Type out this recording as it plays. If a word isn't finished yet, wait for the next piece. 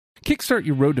Kickstart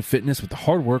your road to fitness with the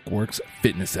Hard Work Works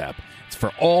fitness app. It's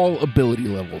for all ability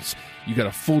levels. You got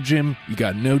a full gym, you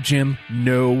got no gym,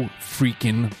 no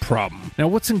freaking problem. Now,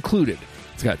 what's included?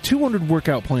 It's got 200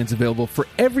 workout plans available for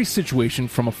every situation,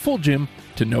 from a full gym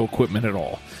to no equipment at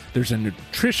all. There's a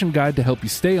nutrition guide to help you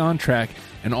stay on track,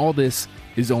 and all this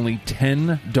is only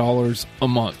 $10 a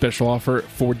month. Special offer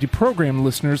for deprogrammed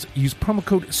listeners. Use promo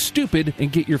code STUPID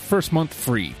and get your first month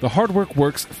free. The Hard Work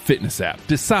Works fitness app.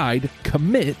 Decide,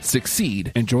 commit,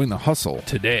 succeed, and join the hustle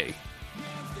today.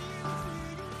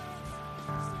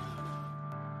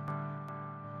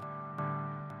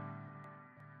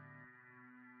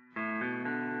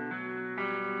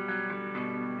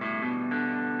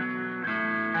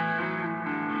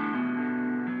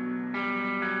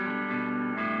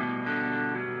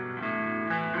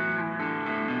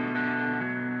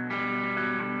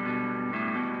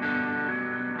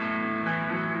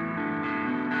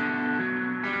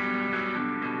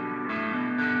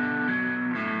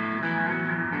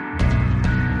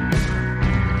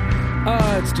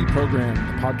 It's Deprogram,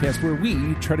 the podcast where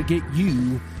we try to get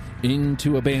you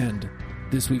into a band.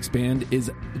 This week's band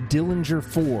is Dillinger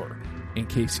 4. In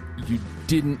case you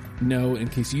didn't know, in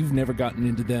case you've never gotten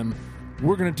into them,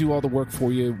 we're going to do all the work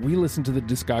for you. We listen to the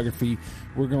discography.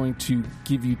 We're going to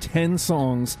give you 10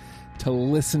 songs to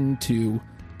listen to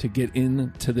get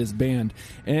into this band.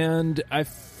 And I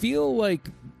feel like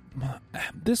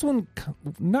this one,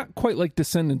 not quite like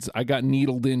Descendants, I got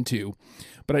needled into,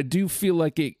 but I do feel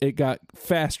like it got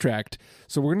fast-tracked.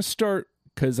 So we're going to start,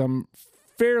 because I'm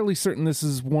fairly certain this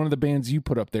is one of the bands you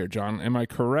put up there, John. Am I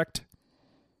correct?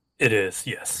 It is,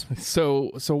 yes.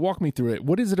 So walk me through it.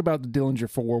 What is it about the Dillinger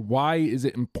 4? Why is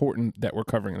it important that we're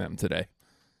covering them today?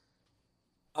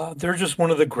 They're just one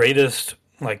of the greatest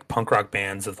punk rock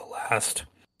bands of the last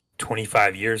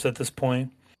 25 years at this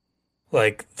point.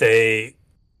 They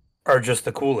are just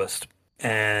the coolest.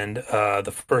 And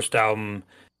the first album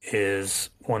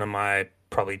is one of my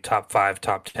probably top 5,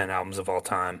 top 10 albums of all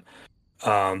time.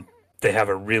 They have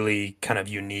a really kind of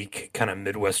unique kind of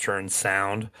Midwestern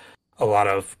sound. A lot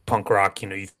of punk rock,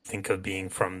 you think of being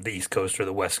from the East Coast or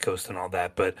the West Coast and all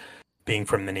that, but being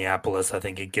from Minneapolis, I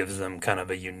think it gives them kind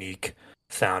of a unique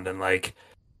sound, and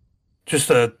just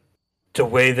the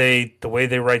way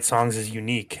they write songs is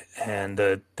unique. And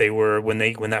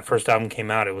when that first album came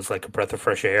out, it was like a breath of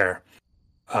fresh air.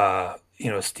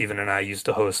 Steven and I used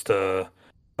to host a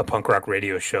punk rock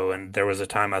radio show, and there was a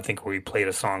time, I think, where we played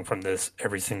a song from this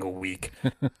every single week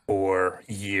for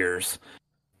years,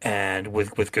 and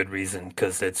with good reason,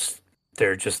 because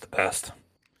they're just the best.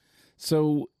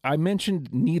 So I mentioned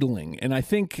needling, and I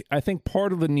think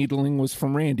part of the needling was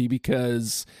from Randy,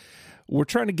 because we're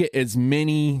trying to get as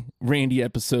many Randy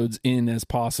episodes in as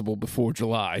possible before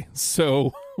July.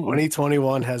 So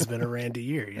 2021 has been a Randy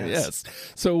year. Yes.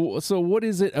 So what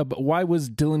is it? Why was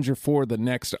Dillinger 4 the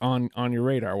next on your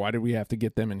radar? Why did we have to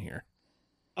get them in here?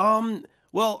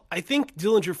 Well, I think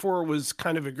Dillinger 4 was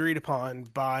kind of agreed upon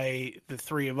by the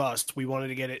three of us. We wanted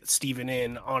to get Steven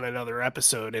in on another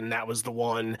episode, and that was the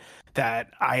one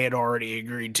that I had already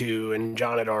agreed to and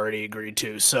John had already agreed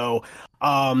to. So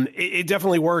it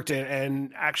definitely worked.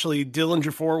 And actually,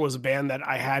 Dillinger 4 was a band that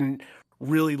I hadn't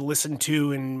really listened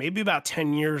to in maybe about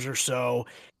 10 years or so.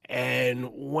 And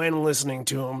when listening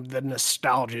to them, the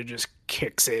nostalgia just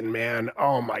kicks in, man.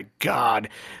 Oh my God.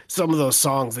 Some of those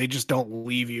songs, they just don't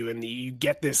leave you. And you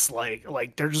get this,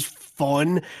 they're just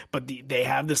fun, but they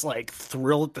have this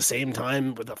thrill at the same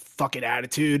time with a fucking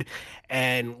attitude.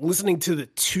 And listening to the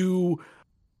two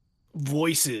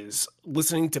voices,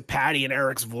 listening to Patty and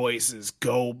Eric's voices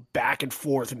go back and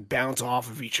forth and bounce off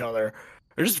of each other,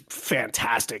 they're just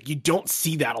fantastic. You don't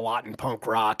see that a lot in punk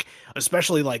rock,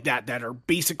 especially that are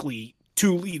basically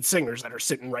two lead singers that are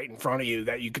sitting right in front of you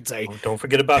that you could say. Oh, don't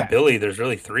forget about Billy. There's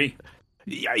really 3.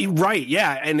 Yeah, right.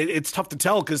 Yeah. And it's tough to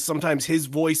tell because sometimes his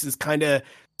voice is kind of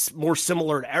more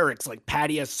similar to Eric's.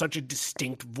 Patty has such a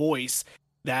distinct voice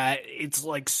that it's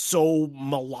so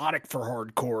melodic for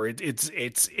hardcore.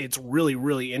 It's really,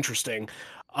 really interesting.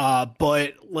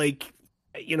 But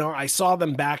I saw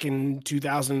them back in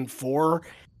 2004,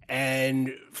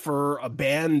 and for a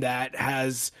band that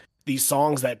has these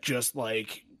songs that just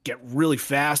get really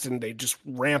fast and they just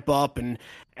ramp up and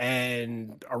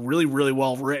are really, really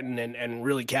well written and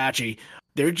really catchy,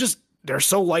 they're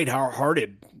so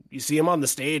lighthearted. You see them on the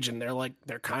stage and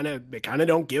they kind of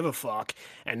don't give a fuck,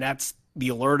 and that's the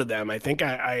allure to them. I think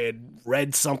I had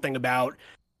read something about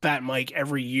Fat Mike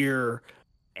every year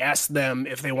ask them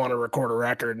if they want to record a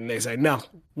record, and they say, no,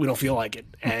 we don't feel like it.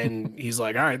 And he's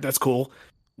like, all right, that's cool.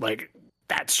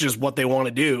 that's just what they want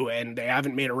to do. And they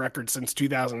haven't made a record since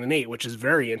 2008, which is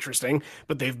very interesting,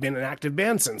 but they've been an active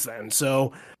band since then.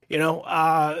 So,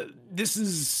 this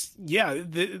is,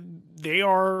 they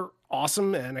are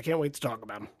awesome, and I can't wait to talk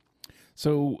about them.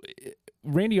 So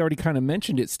Randy already kind of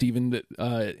mentioned it, Stephen, that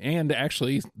and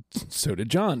actually so did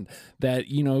John, that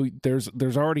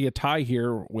there's already a tie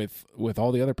here with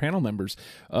all the other panel members.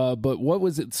 But what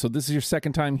was it? So this is your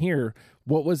second time here.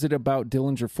 What was it about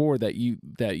Dillinger 4 that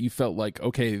you felt like,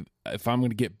 okay, if I'm going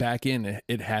to get back in,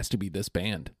 it has to be this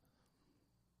band?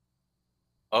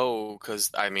 Oh,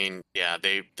 because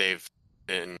they've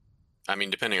been,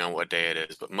 depending on what day it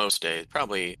is, but most days,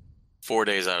 probably 4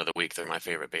 days out of the week, they're my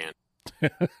favorite band.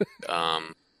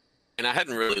 And I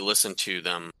hadn't really listened to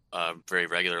them very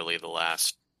regularly the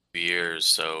last few years,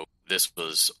 so this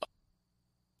was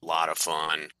a lot of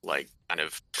fun, like kind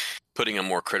of putting a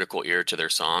more critical ear to their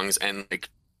songs. And like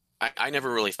I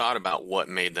never really thought about what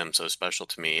made them so special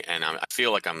to me, and I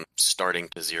feel like I'm starting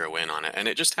to zero in on it. And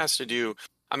it just has to do,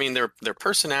 their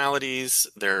personalities,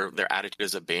 their attitude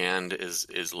as a band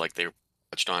is like they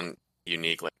touched on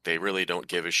unique. Like they really don't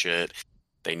give a shit.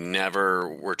 They never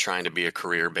were trying to be a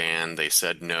career band. They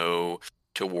said no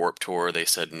to Warped Tour. They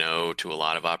said no to a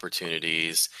lot of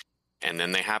opportunities. And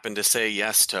then they happened to say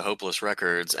yes to Hopeless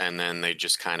Records, and then they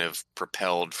just kind of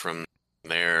propelled from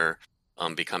there,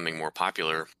 becoming more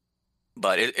popular.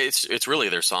 But it's really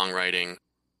their songwriting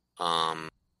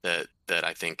that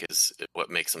I think is what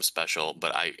makes them special.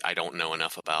 But I don't know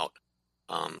enough about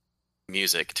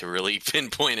music to really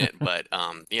pinpoint it. But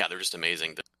they're just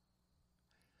amazing.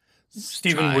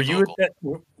 Stephen, were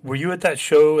you at that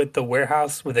show at the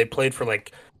Warehouse where they played for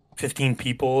like 15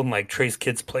 people and like Trey's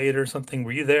Kids played or something?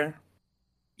 Were you there?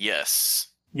 Yes.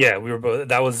 Yeah, we were both.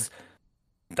 That was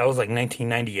like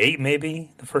 1998,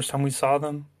 maybe the first time we saw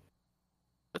them.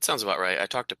 That sounds about right. I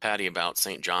talked to Patty about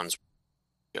St. John's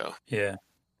show. Yeah,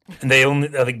 and they only,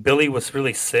 I think Billy was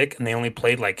really sick, and they only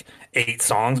played like 8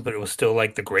 songs, but it was still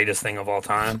like the greatest thing of all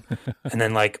time. And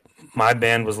then like my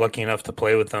band was lucky enough to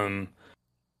play with them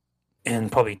in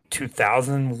probably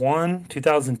 2001,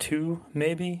 2002,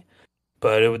 maybe.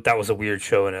 But that was a weird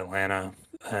show in Atlanta.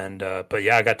 And but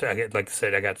yeah, like I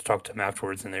said, I got to talk to them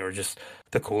afterwards, and they were just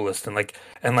the coolest. And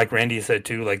like Randy said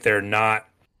too, like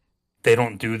they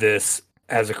don't do this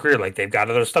as a career. Like they've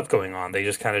got other stuff going on. They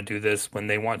just kind of do this when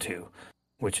they want to,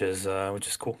 which is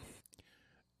cool.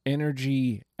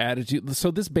 Energy, attitude. So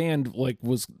this band like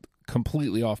was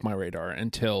completely off my radar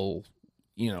until,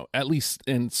 at least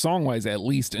in song wise, at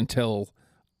least until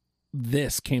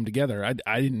this came together.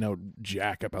 I didn't know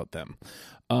jack about them.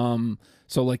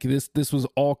 So like this was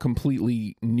all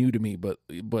completely new to me, but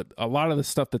a lot of the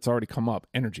stuff that's already come up,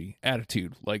 energy,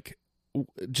 attitude, like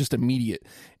just immediate.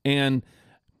 And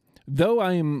though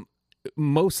I am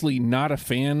mostly not a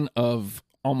fan of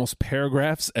almost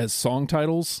paragraphs as song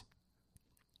titles,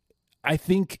 I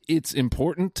think it's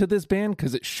important to this band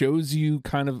because it shows you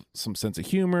kind of some sense of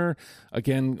humor,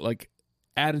 again, like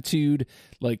attitude,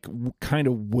 like kind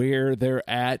of where they're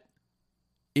at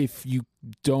if you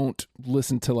don't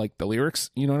listen to like the lyrics,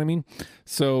 you know what I mean?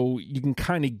 So you can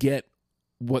kind of get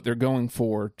what they're going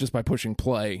for just by pushing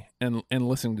play and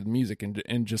listening to the music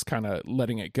and just kind of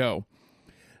letting it go.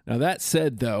 Now that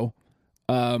said though,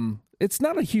 it's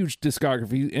not a huge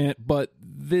discography, but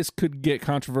this could get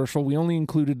controversial. We only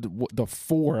included the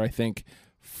 4, I think,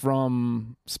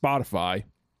 from Spotify.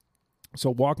 So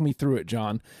walk me through it,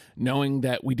 John, knowing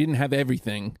that we didn't have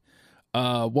everything.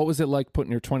 What was it like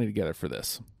putting your 20 together for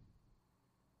this?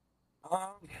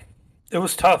 It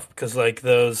was tough because like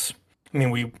those,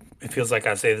 it feels like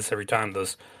I say this every time,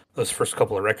 those first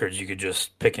couple of records, you could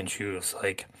just pick and choose.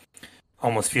 Like,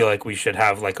 almost feel like we should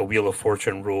have like a Wheel of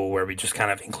Fortune rule where we just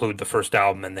kind of include the first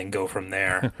album and then go from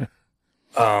there.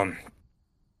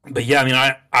 But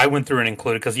yeah, I went through and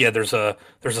included, because there's a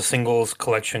singles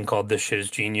collection called This Shit Is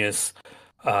Genius.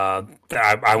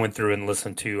 I went through and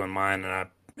listened to on mine, and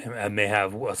I may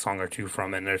have a song or two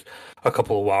from it. And there's a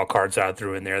couple of wild cards I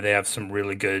threw in there. They have some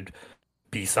really good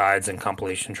B-sides and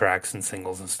compilation tracks and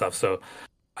singles and stuff. So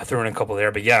I threw in a couple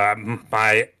there. But yeah,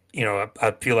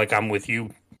 I feel like I'm with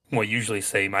you. What you usually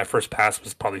say, my first pass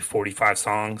was probably 45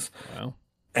 songs. Wow.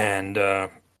 And I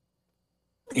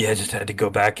just had to go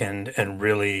back and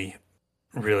really,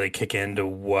 really kick into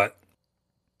what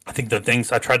I think the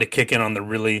things I tried to kick in on, the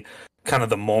really kind of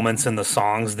the moments in the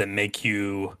songs that make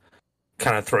you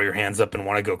kind of throw your hands up and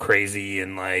want to go crazy,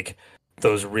 and like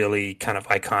those really kind of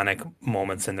iconic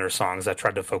moments in their songs. I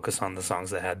tried to focus on the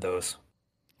songs that had those.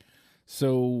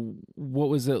 So what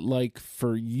was it like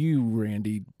for you,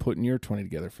 Randy, putting your 20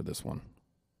 together for this one?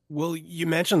 Well, you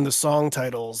mentioned the song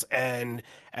titles, and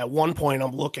at one point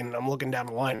I'm looking down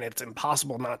the line, and it's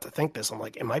impossible not to think this. I'm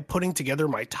like, am I putting together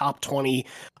my top 20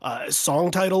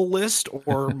 song title list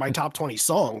or my top 20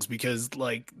 songs? Because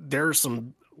like there's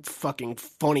some fucking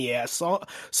funny ass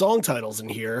song titles in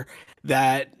here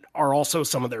that are also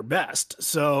some of their best.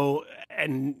 So,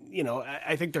 and you know,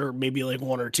 I think there are maybe like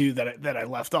one or two that I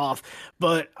left off,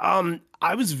 but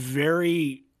I was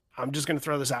very. I'm just going to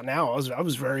throw this out now. I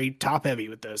was very top heavy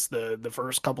with this. The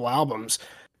first couple albums,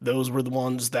 those were the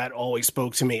ones that always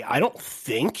spoke to me. I don't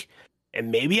think,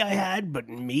 and maybe I had, but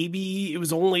maybe it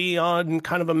was only on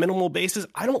kind of a minimal basis.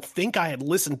 I don't think I had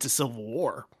listened to Civil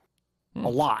War a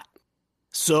lot.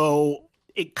 So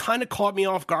it kind of caught me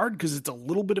off guard because it's a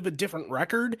little bit of a different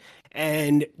record.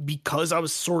 And because I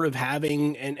was sort of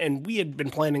having, and we had been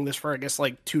planning this for, I guess,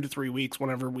 like 2 to 3 weeks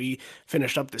whenever we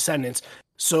finished up Descendants.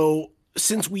 So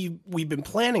since we've been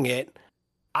planning it,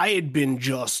 I had been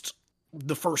just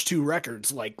the first 2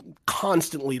 records, like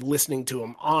constantly listening to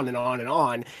them on and on and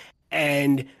on.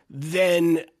 And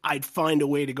then I'd find a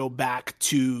way to go back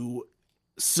to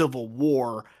Civil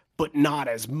War, but not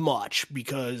as much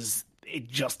because it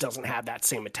just doesn't have that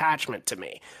same attachment to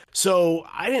me. So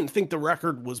I didn't think the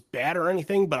record was bad or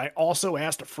anything, but I also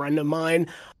asked a friend of mine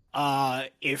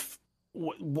if,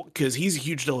 because he's a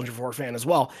huge Dillinger 4 fan as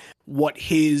well, what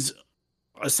his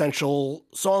essential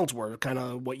songs were, kind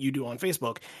of what you do on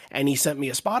Facebook. And he sent me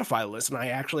a Spotify list, and I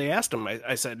actually asked him,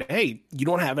 I said, hey, you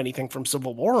don't have anything from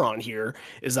Civil War on here.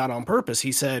 Is that on purpose?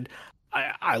 He said,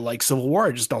 I like Civil War.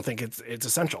 I just don't think it's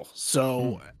essential.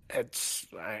 So it's,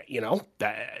 you know,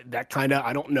 that kind of,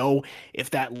 I don't know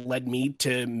if that led me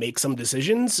to make some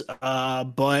decisions,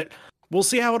 but we'll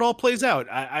see how it all plays out.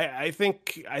 I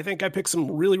think I picked some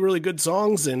really, really good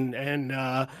songs, and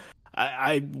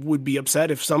I would be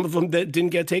upset if some of them that didn't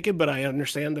get taken, but I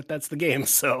understand that that's the game.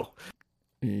 So,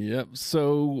 yep.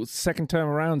 So second time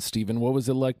around, Steven, what was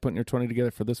it like putting your 20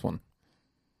 together for this one?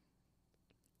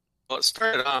 Well, it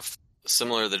started off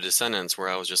similar to the Descendants, where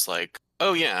I was just like,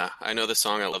 oh yeah, I know this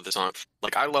song, I love this song.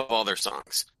 Like, I love all their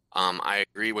songs. I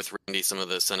agree with Randy, some of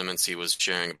the sentiments he was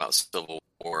sharing about Civil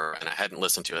War, and I hadn't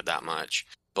listened to it that much.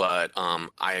 But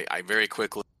I very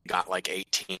quickly got like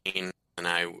 18,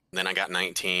 and then I got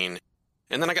 19,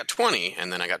 and then I got 20,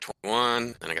 and then I got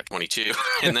 21, and I got 22,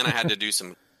 and then I had to do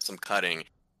some cutting,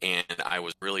 and I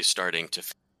was really starting to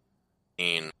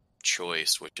feel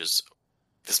choice, which is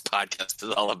this podcast is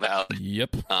all about.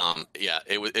 Yep. Yeah,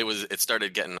 it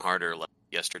started getting harder like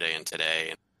yesterday and today,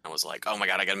 and I was like, oh my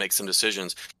God, I got to make some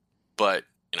decisions. But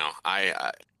you know,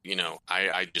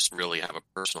 I just really have a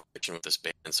personal connection with this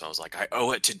band, so I was like, I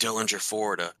owe it to Dillinger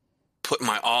 4 to put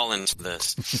my all into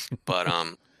this. But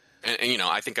and you know,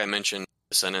 I think I mentioned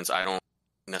Descendants. I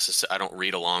don't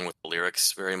read along with the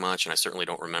lyrics very much, and I certainly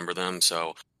don't remember them.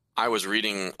 So I was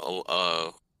reading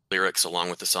lyrics along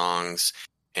with the songs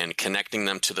and connecting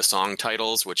them to the song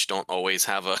titles, which don't always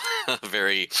have a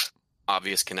very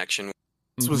obvious connection.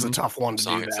 This was a tough one to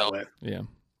do that itself. with. Yeah.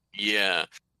 Yeah.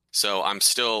 So I'm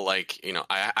still like, you know,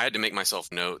 I had to make myself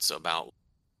notes about,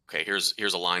 okay, here's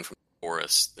a line from the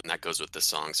chorus, and that goes with this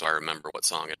song, so I remember what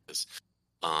song it is.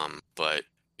 But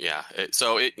yeah,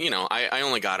 you know, I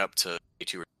only got up to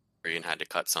 2 or 3 and had to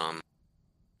cut some.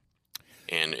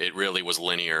 And it really was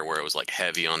linear, where it was like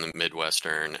heavy on the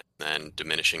Midwestern, and then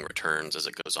diminishing returns as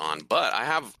it goes on. But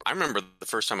I remember the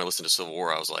first time I listened to Civil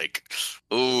War, I was like,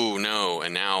 "Oh no!"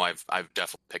 And now I've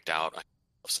definitely picked out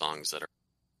songs that are.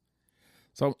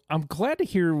 So I'm glad to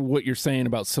hear what you're saying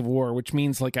about Civil War, which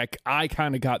means like I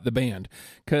kind of got the band,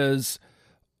 because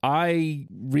I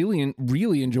really,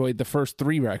 really enjoyed the first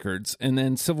 3 records, and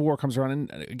then Civil War comes around,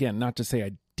 and again, not to say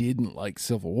I didn't like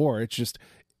Civil War, it's just,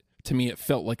 to me, it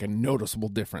felt like a noticeable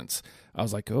difference. I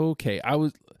was like, okay, I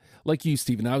was like you,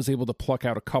 Steven, I was able to pluck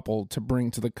out a couple to bring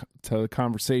to the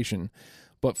conversation,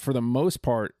 but for the most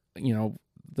part, you know,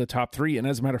 the top 3, and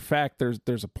as a matter of fact,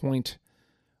 there's a point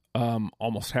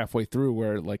almost halfway through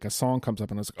where like a song comes up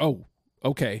and I was like, oh,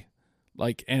 okay.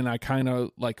 Like, and I kind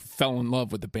of like fell in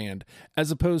love with the band,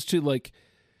 as opposed to like,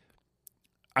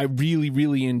 I really,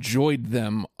 really enjoyed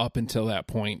them up until that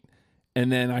point.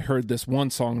 And then I heard this one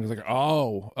song and I was like,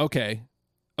 oh, okay.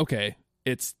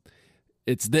 It's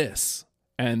this.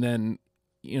 And then,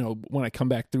 you know, when I come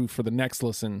back through for the next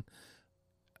listen,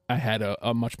 I had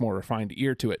a much more refined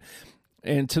ear to it.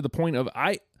 And to the point of,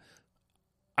 I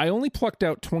only plucked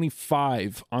out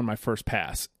 25 on my first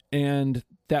pass, and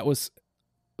that was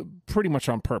pretty much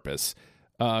on purpose,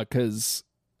 because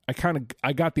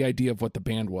I got the idea of what the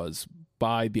band was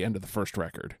by the end of the first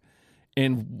record.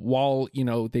 And while, you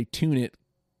know, they tune it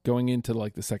going into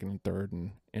like the second and third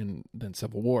and then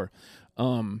Civil War,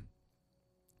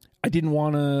 I didn't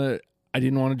want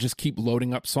to just keep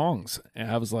loading up songs.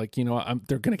 And I was like, they're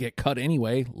going to get cut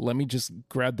anyway. Let me just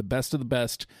grab the best of the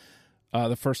best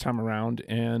the first time around.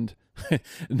 And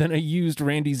then I used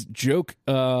Randy's joke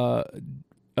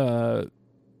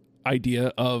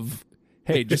idea of,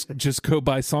 hey, just go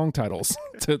by song titles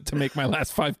to make my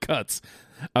last 5 cuts.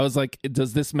 I was like,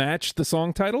 does this match the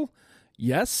song title?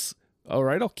 Yes. All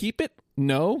right, I'll keep it.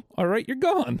 No. All right, you're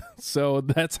gone. So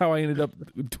that's how I ended up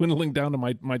dwindling down to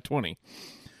my 20.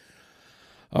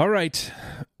 All right.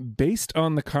 Based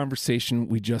on the conversation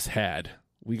we just had,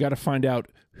 we got to find out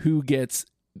who gets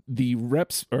the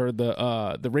reps or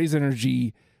the Raise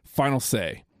Energy final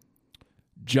say.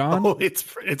 John? Oh,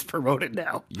 it's promoted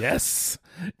now. Yes.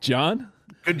 John?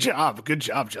 Good job,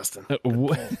 Justin.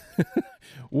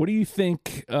 What do you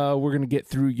think we're going to get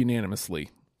through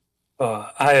unanimously?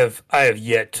 I have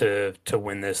yet to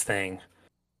win this thing,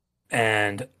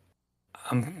 and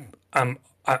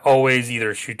I always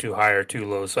either shoot too high or too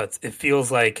low. So it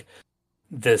feels like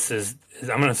this is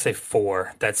I'm going to say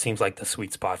 4. That seems like the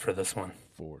sweet spot for this one.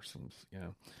 4 seems, yeah.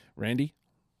 Randy?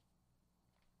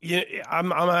 Yeah,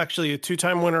 I'm actually a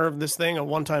 2-time winner of this thing, a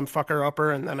 1-time fucker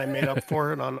upper, and then I made up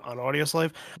for it on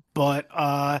Audioslave. But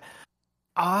I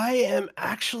am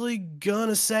actually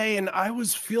gonna say, and I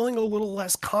was feeling a little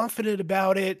less confident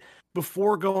about it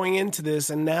before going into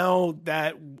this, and now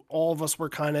that all of us were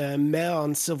kind of meh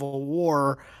on Civil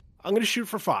War, I'm gonna shoot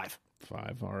for 5.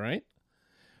 5, all right.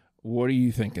 What are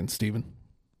you thinking, Steven?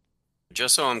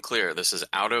 Just so I'm clear, this is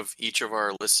out of each of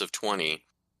our lists of 20,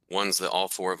 ones that all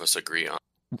 4 of us agree on.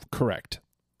 Correct.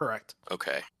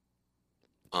 Okay.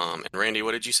 And Randy,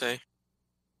 what did you say?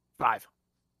 5.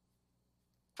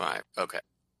 5. Okay.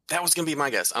 That was going to be my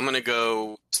guess. I'm going to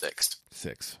go 6.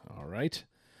 6. All right.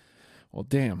 Well,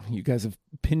 damn, you guys have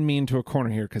pinned me into a corner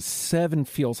here because 7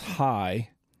 feels high.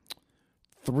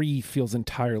 3 feels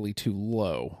entirely too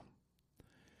low.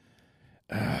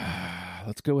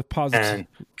 Let's go with positive. 10.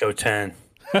 Go 10.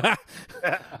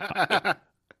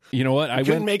 You know what? I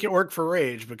couldn't make it work for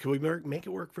Rage, but can we make it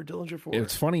work for Dillinger 4?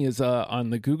 It's funny is on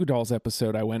the Goo Goo Dolls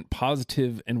episode, I went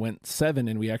positive and went 7,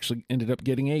 and we actually ended up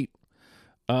getting 8.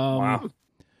 Wow.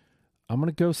 I'm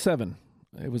gonna go 7.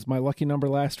 It was my lucky number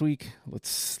last week.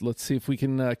 Let's see if we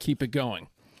can keep it going.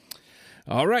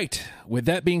 All right. With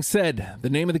that being said, the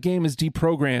name of the game is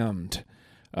Deprogrammed.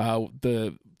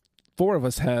 The 4 of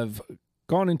us have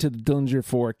gone into the Dillinger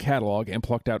 4 catalog and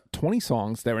plucked out 20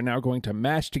 songs that we're now going to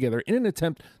mash together in an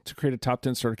attempt to create a top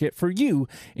 10 starter kit for you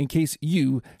in case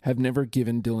you have never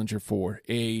given Dillinger 4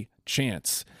 a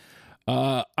chance.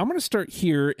 I'm going to start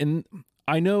here, and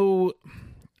I know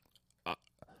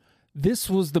this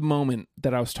was the moment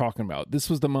that I was talking about. This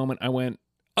was the moment I went,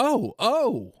 oh,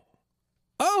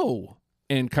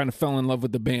 and kind of fell in love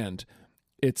with the band.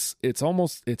 It's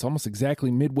almost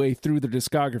exactly midway through the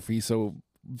discography, so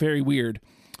very weird.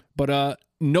 But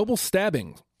Noble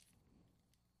Stabbing.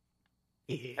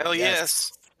 Hell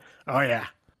yes. Oh yeah.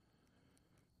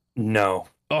 No.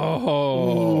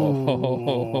 Oh,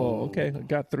 okay. I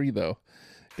got 3 though.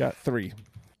 Got 3.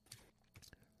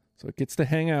 So it gets to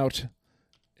hang out.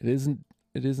 It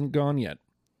isn't gone yet.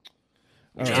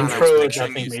 The John, intro I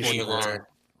definitely wrong.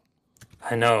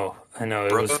 I know.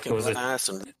 It was a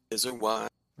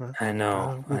I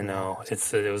know.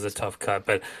 It was a tough cut,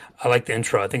 but I like the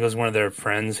intro. I think it was one of their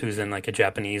friends who's in like a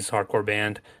Japanese hardcore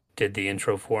band did the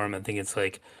intro for him. I think it's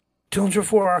like Dillinger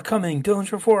 4 are coming.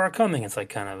 It's like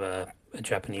kind of a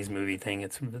Japanese movie thing.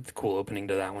 It's a cool opening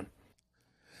to that one.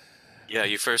 Yeah,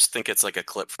 you first think it's like a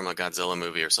clip from a Godzilla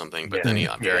movie or something, but then he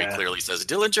very clearly says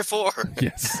Dillinger 4.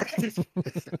 Yes.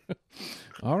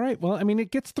 All right. Well, I mean, it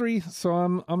gets 3, so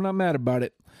I'm not mad about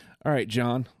it. All right,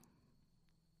 John.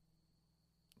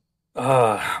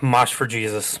 Mosh for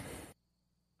Jesus.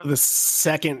 The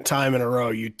second time in a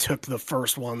row, you took the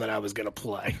first one that I was going to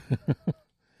play.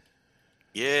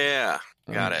 Yeah,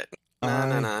 got it.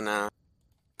 Nah.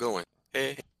 Going.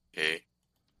 Hey.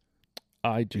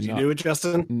 I do Did not. you do it,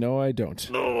 Justin? No, I don't.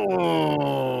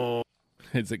 No.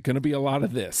 Is it going to be a lot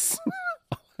of this?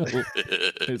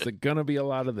 Is it going to be a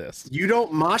lot of this? You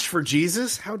don't mosh for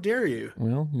Jesus? How dare you?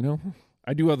 Well,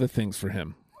 I do other things for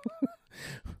him.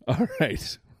 All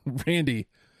right. Randy.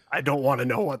 I don't want to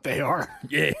know what they are.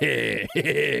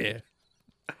 Yeah.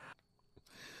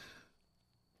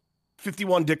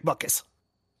 51 Dick Buckus.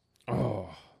 Oh.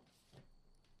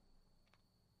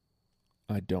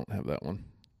 I don't have that one.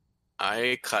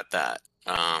 I cut that.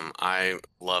 I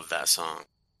love that song,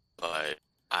 but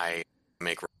I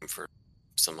make room for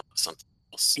something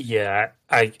else. Yeah,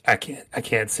 I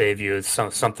can't save you. It's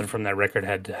something from that record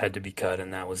had to be cut,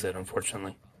 and that was it,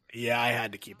 unfortunately. Yeah, I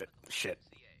had to keep it. Shit.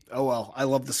 Oh well, I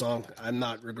love the song. I'm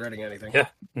not regretting anything. Yeah,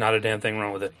 not a damn thing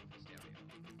wrong with it.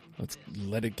 Let's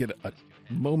let it get a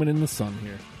moment in the sun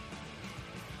here.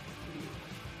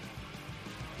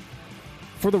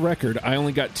 For the record, I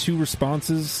only got 2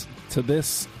 responses to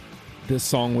this. This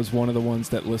song was one of the ones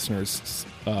that listeners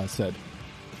said.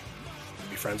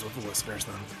 Be friends with the listeners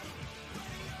then.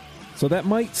 So that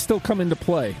might still come into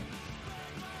play.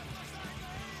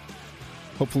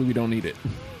 Hopefully we don't need it.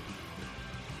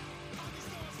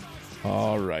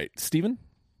 All right. Steven?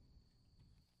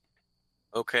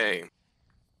 Okay.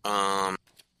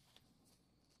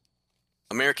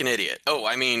 American Idiot. Oh,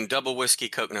 I mean Double Whiskey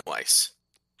Coke No Ice.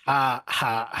 Ha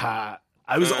ha ha.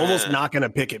 I was almost not going to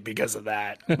pick it because of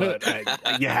that, but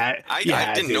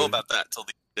I didn't know about that till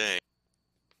the other day.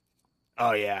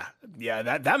 Oh yeah,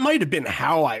 that might have been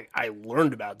how I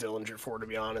learned about Dillinger 4. To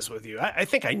be honest with you, I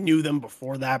think I knew them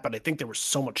before that, but I think there was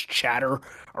so much chatter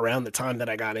around the time that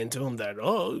I got into them that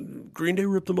Green Day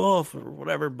ripped them off or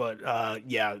whatever. But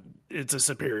yeah, it's a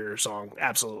superior song,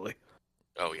 absolutely.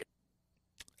 Oh yeah,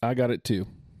 I got it too.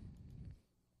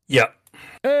 Yep.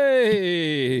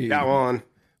 Hey, Got one.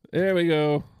 There we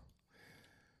go.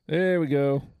 There we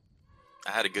go.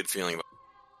 I had a good feeling about.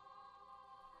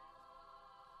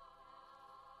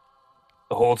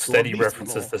 The Hold Steady Beastie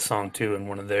references Bowl. the song too in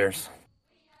one of theirs.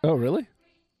 Oh, really?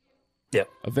 Yep.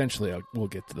 Eventually, we'll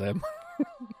get to them.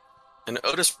 And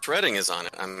Otis Redding is on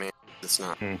it. I mean, it's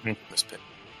not Mm-hmm. this pick.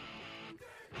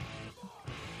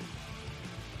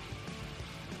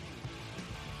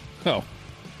 Oh.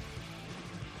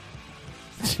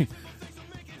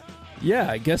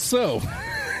 Yeah, I guess so.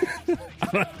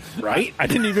 Right? I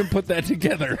didn't even put that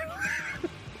together.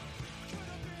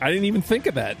 I didn't even think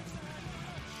of that.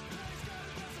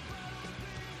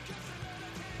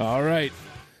 All right.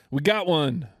 We got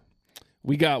one.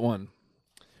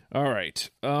 All right.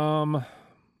 All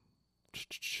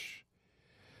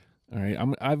right.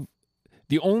 I've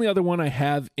the only other one I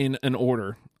have in an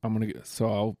order.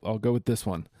 I'll go with this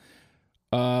one.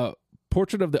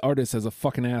 Portrait of the Artist as a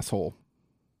fucking asshole.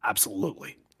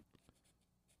 Absolutely.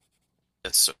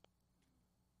 It's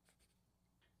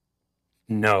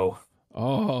No.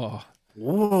 Oh.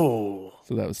 Whoa.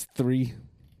 So that was 3.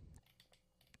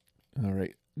 All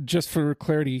right. Just for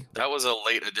clarity. that was a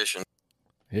late addition,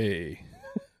 Hey.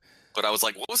 but I was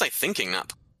like, what was I thinking?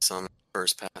 Not some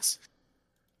first pass.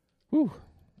 Whew.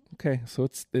 Okay, so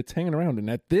it's hanging around, and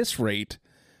at this rate,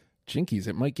 jinkies,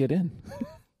 it might get in.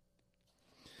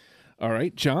 All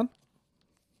right, John.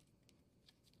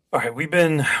 All right, we've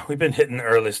been hitting the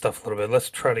early stuff a little bit. Let's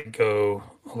try to go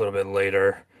a little bit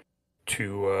later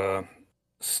to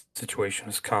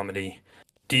situationist comedy.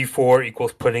 D4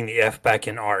 equals putting the F back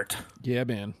in art. Yeah,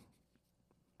 man.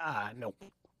 No.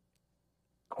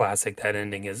 Classic. That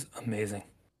ending is amazing.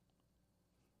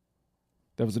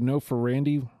 That was a no for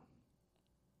Randy.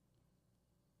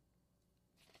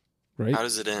 Right? How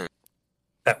does it end?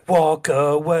 That walk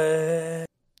away,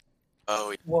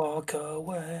 Oh, walk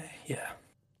away. Yeah.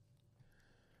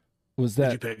 Was Did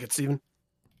that you pick it, Steven?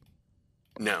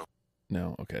 no.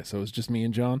 no? Okay, so it was just me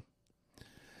and John.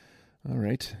 All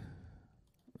right.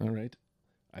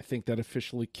 I think that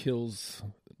officially kills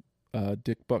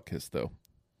Dick Butkus, though,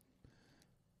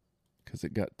 because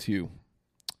it got 2.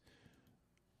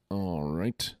 All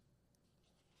right.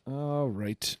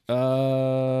 Randy.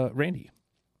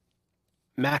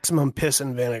 Maximum Piss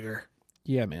and Vinegar.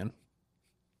 Yeah, man.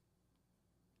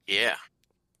 Yeah.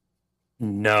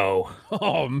 No.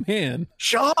 Oh man.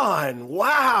 Sean,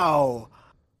 wow.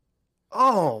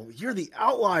 Oh, you're the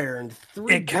outlier in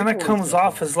 3. It kind of comes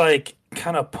off as like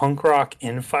kind of punk rock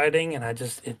infighting, and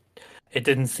it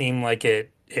didn't seem like it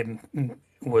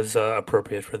was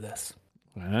appropriate for this.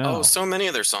 Wow. Oh, so many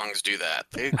of their songs do that.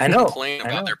 They I know, complain I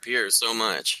about know. their peers so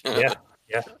much. Yeah.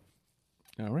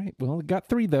 All right. Well, it got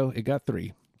 3 though. It got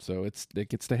 3, so it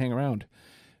gets to hang around.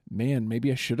 Man,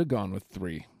 maybe I should have gone with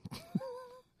 3.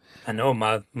 I know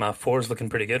my 4's looking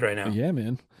pretty good right now. Yeah,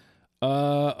 man.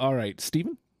 All right,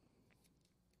 Steven?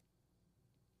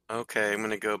 Okay, I'm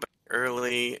going to go back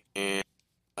early and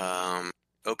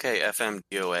okay, FM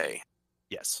DOA.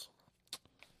 Yes.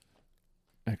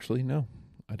 Actually, no,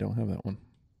 I don't have that one.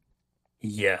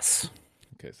 Yes.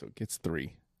 Okay, so it gets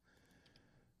 3.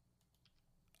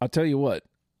 I'll tell you what.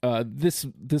 This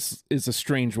is a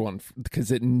strange one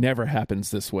because it never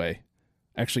happens this way.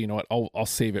 Actually, you know what? I'll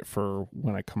save it for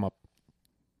when I come up.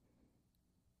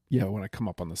 Yeah, when I come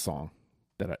up on the song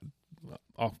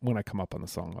when I come up on the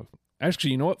song.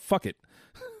 Actually, you know what? Fuck it.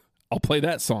 I'll play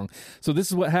that song. So this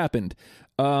is what happened.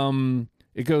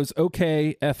 It goes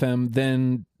okay, FM,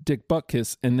 then Dick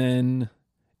Butkus, and then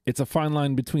it's a fine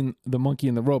line between the monkey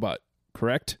and the robot.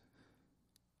 Correct?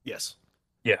 Yes.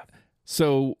 Yeah.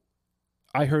 So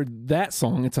I heard that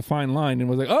song, It's a Fine Line, and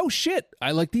was like, oh shit,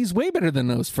 I like these way better than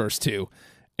those first two.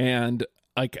 And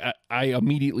like I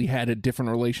immediately had a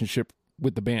different relationship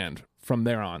with the band from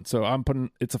there on. So I'm putting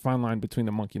It's a Fine Line between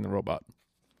the Monkey and the Robot.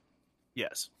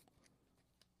 Yes.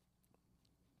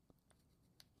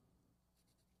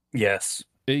 Yes.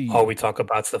 Hey. All we talk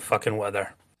about's the fucking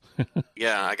weather.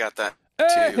 Yeah, I got that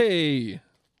too. Hey.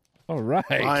 All right.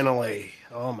 Finally.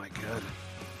 Oh my god.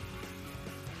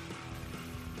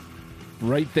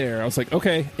 Right there. I was like,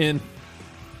 okay, in.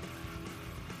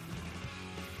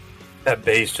 That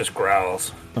bass just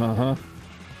growls. Uh-huh.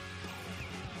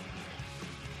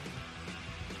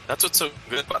 That's what's so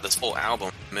good about this whole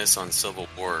album. Miss on Civil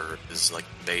War is like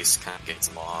bass kind of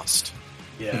gets lost.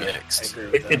 Yeah, Mixed. I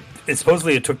agree with that. It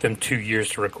supposedly it took them 2 years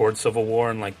to record Civil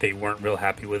War, and like they weren't real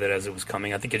happy with it as it was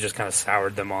coming. I think it just kind of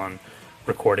soured them on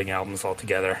recording albums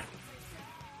altogether.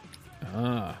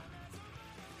 Ah.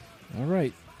 All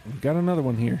right. We've got another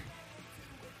one here.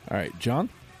 All right, John?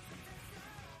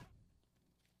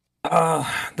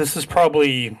 This is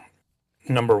probably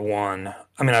number one.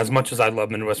 I mean, as much as I love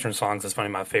Midwestern songs, it's funny,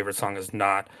 my favorite song is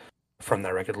not from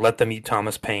that record. Let Them Eat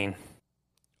Thomas Paine.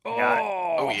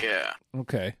 Oh yeah,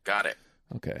 Okay. got it.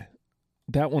 Okay.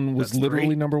 That one was That's literally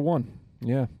three? number one.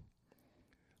 Yeah.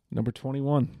 Number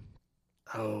 21.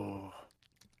 Oh.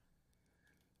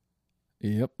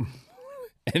 Yep.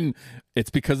 And it's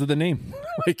because of the name.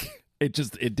 Like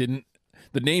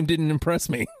the name didn't impress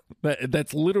me.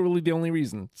 That's literally the only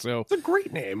reason. So It's a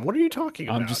great name. What are you talking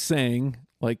about? I'm just saying,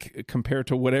 like, compared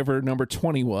to whatever number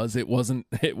 20 was, it wasn't.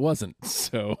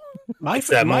 So It's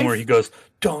that moment where he goes,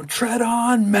 "Don't tread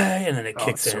on me," and then it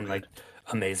kicks it's so in like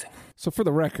amazing. so for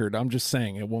the record, I'm just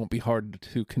saying it won't be hard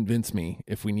to convince me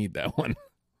if we need that one.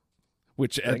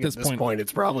 Which I think at this point,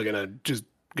 it's probably gonna just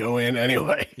go in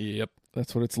anyway. yep,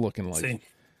 that's what it's looking like.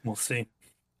 We'll see.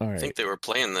 All I right. think they were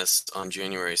playing this on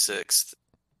January 6th,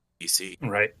 DC.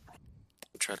 Right.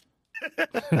 Try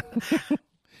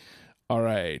All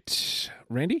right.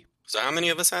 Randy? So how many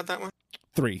of us had that one?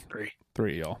 Three,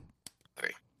 y'all.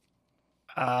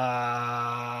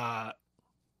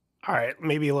 All right,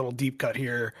 maybe a little deep cut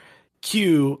here.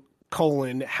 Q :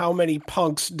 how many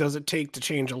punks does it take to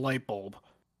change a light bulb?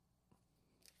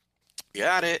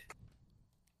 Got it.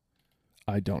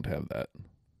 I don't have that.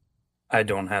 I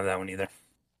don't have that one either.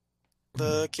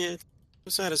 The kid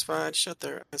was satisfied. Shut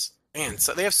their eyes. Man,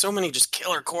 so they have so many just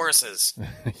killer choruses.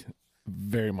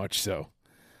 Very much so.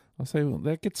 I'll say, well,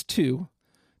 that gets 2.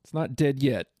 It's not dead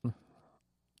yet,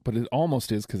 but it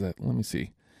almost is because let me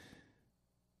see.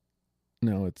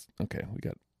 No, it's okay. We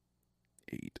got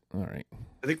 8. All right.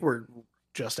 I think we're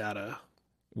just out of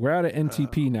We're out of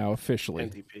NTP now officially.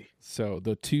 NTP. So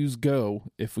the 2s go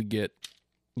if we get,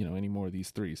 any more of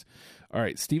these 3s. All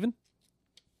right, Steven?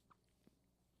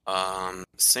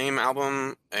 Same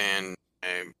album and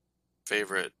a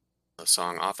favorite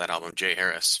song off that album, Jay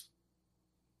Harris.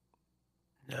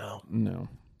 No. No.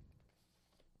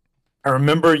 I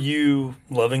remember you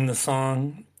loving the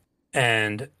song,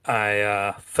 and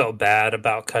I felt bad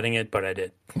about cutting it, but I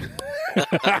did.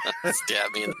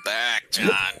 Stab me in the back,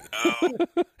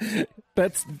 John.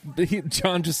 No.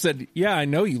 John just said, yeah, I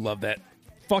know you love that.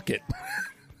 Fuck it.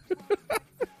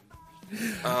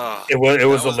 It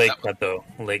was a was- late that- cut, though.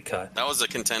 Late cut. That was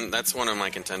That's one of my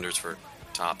contenders for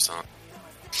top song.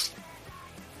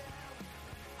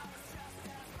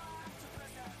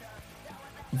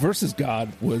 Versus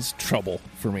God was trouble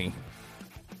for me.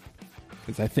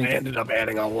 Because I I think... ended up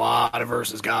adding a lot of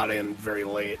verses got in very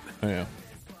late. Oh, yeah.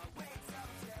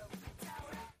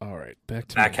 All right, back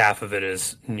to Back me. half of it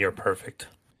is near perfect.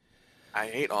 I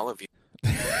hate all of you.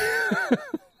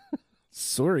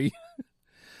 Sorry.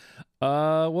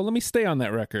 Well, let me stay on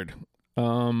that record.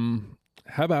 How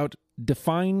about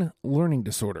Define Learning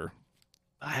Disorder?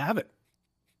 I have it.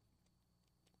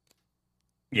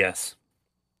 Yes.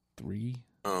 3.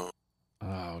 Oh,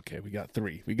 Oh, okay, we got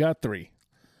 3.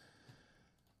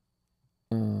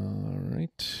 All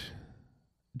right.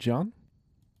 John?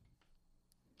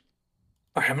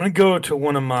 All right, I'm going to go to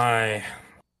one of my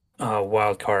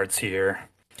wild cards here.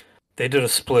 They did a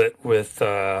split with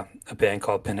a band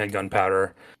called Pinhead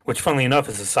Gunpowder, which, funnily enough,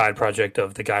 is a side project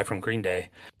of the guy from Green Day.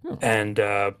 Oh. And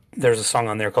there's a song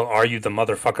on there called Are You the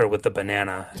Motherfucker with the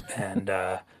Banana? And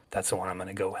that's the one I'm going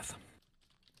to go with.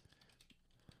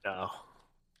 No.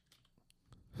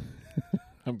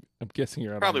 I'm guessing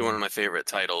you're out probably on one of my favorite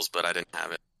titles, but I didn't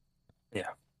have it.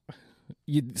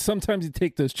 Sometimes you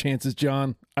take those chances,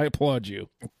 John. I applaud you.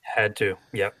 Had to.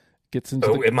 Yep. Gets into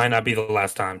So it might not be the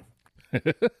last time.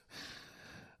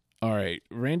 All right,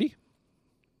 Randy?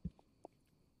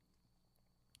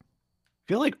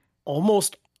 feel like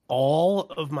almost all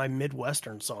of my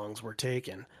Midwestern songs were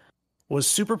taken. Was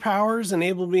Superpowers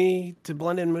enable me to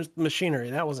blend in machinery?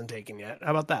 That wasn't taken yet.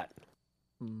 How about that?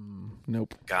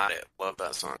 Nope. Got it. Love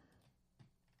that song.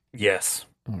 Yes.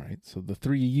 All right, so the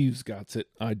three of yous got it.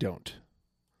 I don't.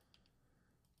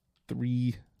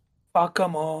 3. Fuck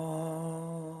 'em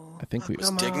all. I think we. It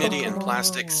was dignity and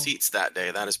plastic seats that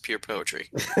day. That is pure poetry.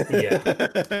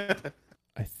 Yeah.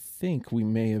 I think we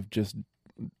may have just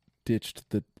ditched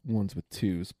the ones with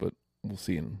 2s, but we'll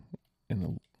see in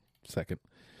a second.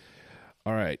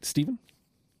 All right, Steven?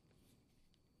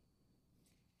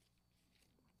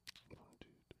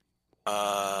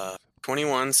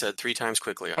 21 said 3 times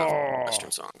quickly on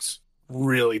Western songs.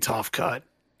 Really tough cut.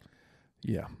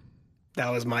 Yeah. That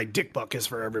was my dick bucket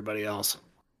for everybody else.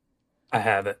 I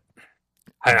have it.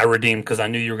 I redeemed because I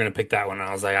knew you were going to pick that one. And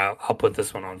I was like, I'll put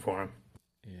this one on for him.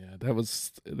 Yeah, that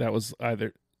was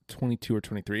either 22 or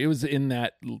 23. It was in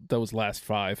those last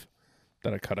 5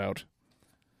 that I cut out.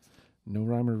 No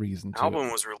rhyme or reason to The album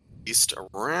it. was released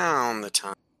around the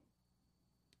time.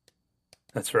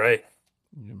 That's right.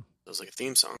 Yeah. It was like a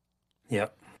theme song.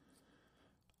 Yep.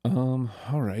 All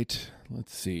right.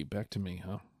 Let's see. Back to me,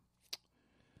 huh?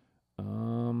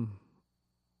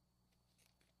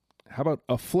 How about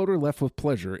A Floater Left with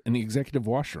Pleasure in the Executive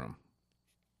Washroom?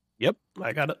 Yep,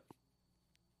 I got it.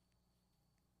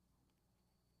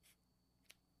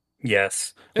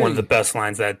 Yes. Hey. One of the best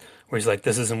lines where he's like,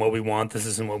 this isn't what we want. This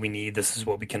isn't what we need. This is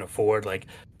what we can afford. Like,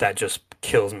 that just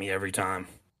kills me every time.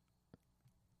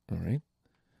 All right.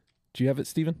 Do you have it,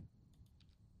 Steven?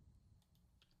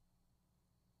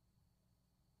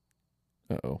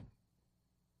 Uh-oh.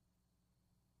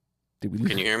 Did we lose?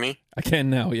 Can you hear me? I can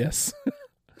now, yes.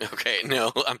 Okay,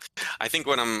 no. I think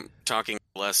when I'm talking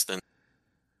less than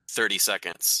 30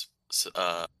 seconds, it's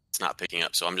not picking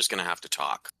up. So I'm just going to have to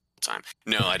talk the time.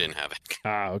 No, I didn't have it.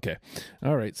 Okay.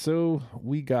 All right. So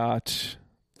we got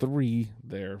 3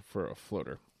 there for a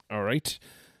floater. All right.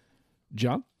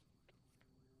 John?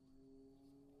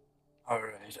 All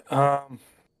right.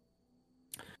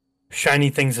 Shiny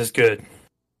Things is good.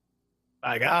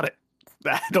 I got it.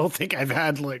 I don't think I've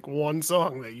had like one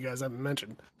song that you guys haven't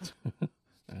mentioned.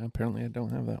 Apparently I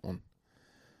don't have that one.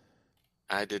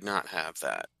 I did not have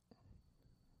that.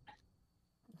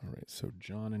 All right. So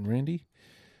John and Randy,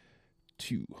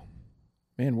 2.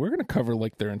 Man, we're going to cover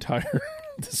like their entire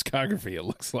discography, it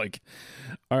looks like.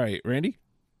 All right. Randy?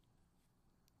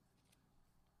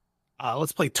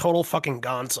 Let's play Total Fucking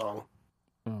Gone Song.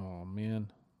 Oh,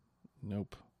 man.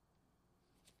 Nope.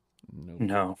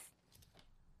 No.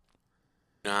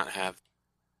 Not have.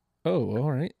 Oh,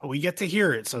 all right. We get to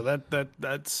hear it, so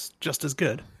that's just as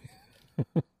good.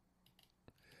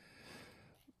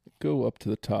 Go up to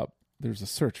the top. There's a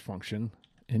search function,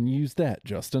 and use that,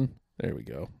 Justin. There we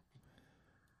go.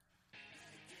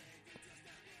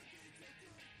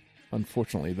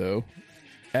 Unfortunately, though,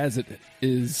 as it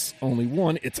is only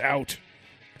 1, it's out.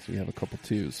 So we have a couple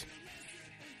 2s.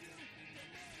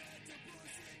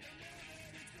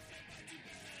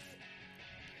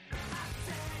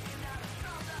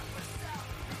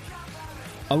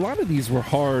 A lot of these were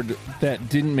hard that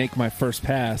didn't make my first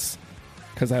pass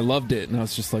because I loved it, and I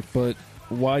was just like, but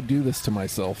why do this to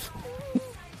myself?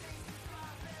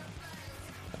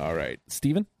 All right.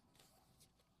 Steven?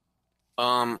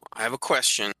 I have a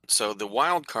question. So the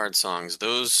wild card songs,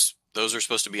 those are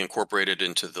supposed to be incorporated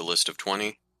into the list of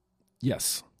 20.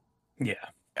 Yes. Yeah.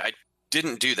 I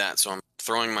didn't do that, so I'm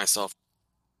throwing myself.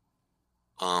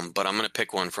 But I'm going to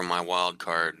pick one from my wild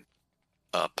card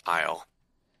pile.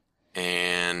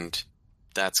 And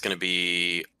that's going to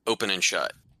be Open and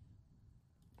Shut.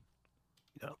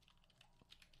 Yep.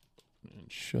 And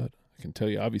shut. I can tell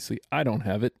you, obviously, I don't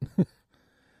have it.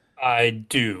 I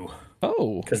do.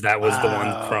 Oh. Because that was the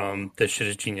one from This Shit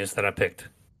is Genius that I picked.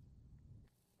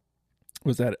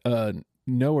 Was that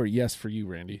no or yes for you,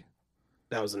 Randy?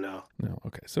 That was a no. No.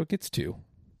 Okay. So it gets 2.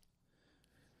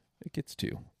 It gets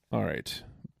 2. All right.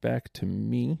 Back to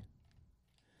me.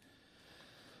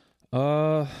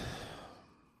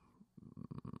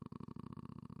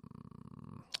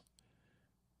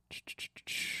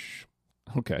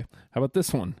 Okay. How about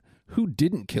this one? Who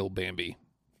didn't kill Bambi?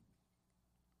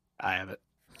 I have it.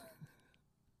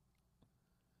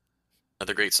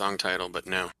 Another great song title, but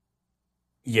no.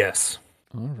 Yes.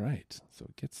 All right. So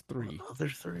it gets 3. Oh,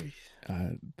 there's 3.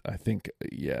 I think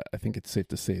it's safe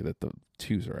to say that the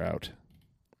 2s are out.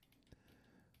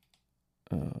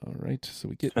 All right. So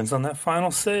we get. Depends on that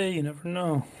final say. You never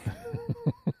know.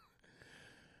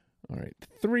 All right.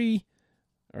 3.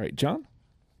 All right. John?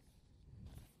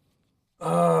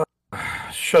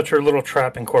 Shut Your Little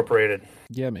Trap Incorporated.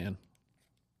 Yeah, man.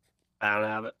 I don't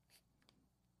have it.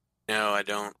 No, I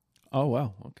don't. Oh,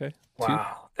 wow. Okay. Two.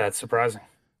 Wow, that's surprising.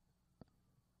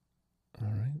 All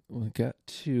right. We got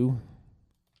two.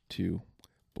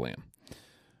 Blam.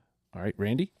 All right,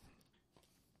 Randy?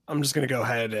 I'm just gonna go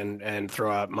ahead and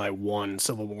throw out my one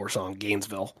Civil War song,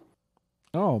 Gainesville.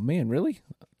 Oh, man, really?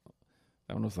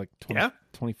 That one was like 20,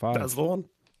 25. That's the one.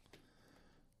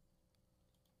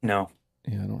 No.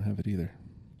 Yeah, I don't have it either.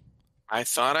 I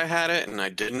thought I had it, and I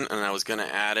didn't, and I was going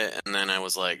to add it, and then I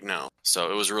was like, no.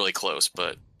 So it was really close,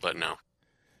 but no.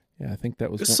 Yeah, I think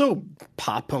that was... It's so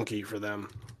pop punky for them.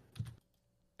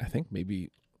 I think maybe...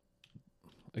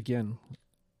 Again,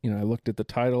 I looked at the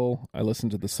title, I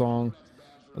listened to the song.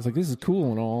 I was like, this is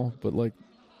cool and all, but like,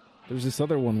 there's this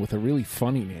other one with a really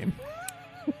funny name.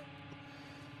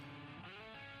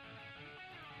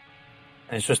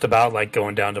 And it's just about like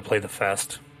going down to play the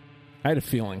fest. I had a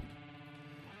feeling.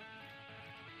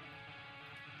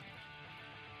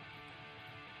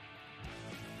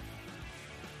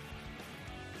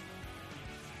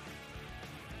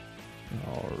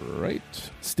 All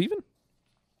right. Steven?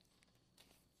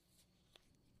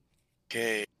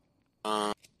 Okay.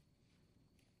 I'm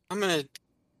going to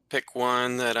pick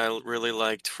one that I really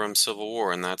liked from Civil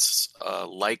War, and that's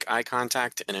Like Eye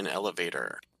Contact in an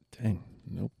Elevator. Dang.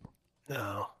 Nope.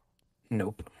 No.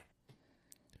 Nope.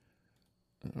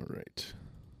 All right.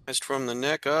 Just from the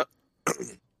neck up.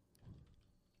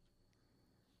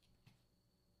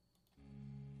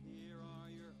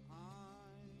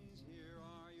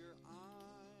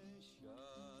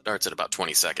 Starts at about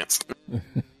 20 seconds.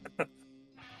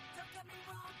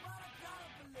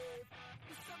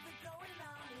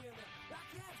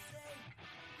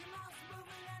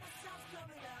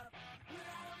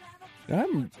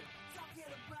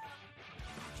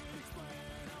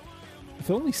 With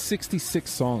only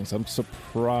 66 songs, I'm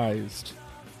surprised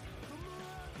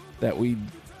that we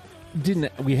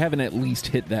haven't at least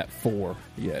hit that 4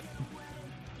 yet.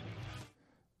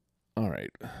 All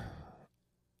right.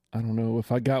 I don't know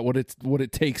if I got what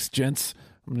it takes, gents.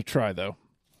 I'm going to try though.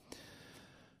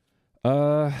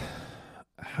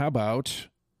 How about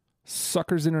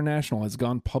Suckers International has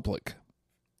gone public?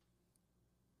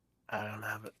 I don't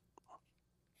have it.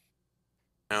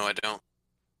 No, I don't.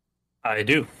 I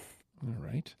do. All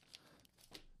right.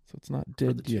 So it's not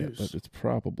dead yet, but it's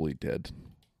probably dead.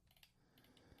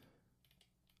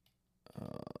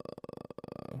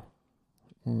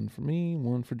 One for me,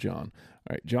 one for John.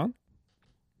 All right, John?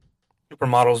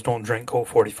 Supermodels don't drink Colt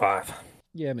 45.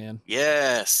 Yeah, man.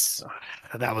 Yes.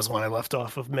 That was one I left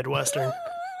off of Midwestern.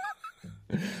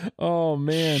 Oh,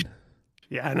 man.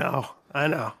 Yeah, I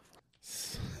know.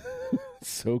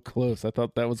 So close. I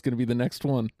thought that was going to be the next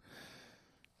one.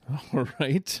 All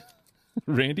right.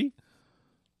 Randy?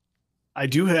 I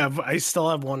still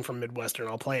have one from Midwestern.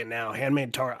 I'll play it now.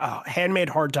 Handmade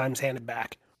Hard Times Handed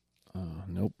Back.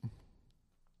 Nope.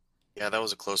 Yeah, that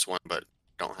was a close one, but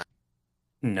don't have.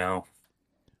 No.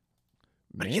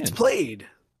 But Man. it gets played.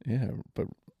 Yeah, but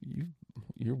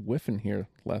you're whiffing here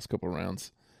last couple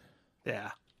rounds.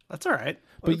 Yeah, that's all right.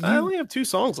 But I only have 2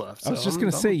 songs left. I was just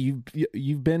going to say,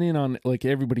 you've been in on like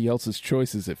everybody else's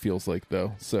choices, it feels like,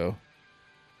 though. So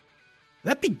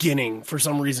that beginning, for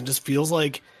some reason, just feels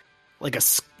like a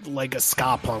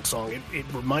ska punk song. It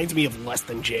reminds me of Less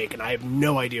Than Jake, and I have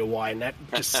no idea why, and that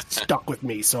just stuck with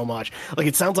me so much. Like,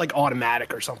 it sounds like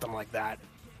Automatic or something like that.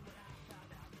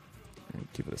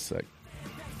 Give it a sec.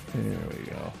 There we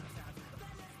go.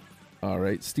 All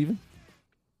right, Steven?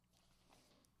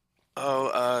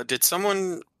 Oh, did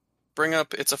someone bring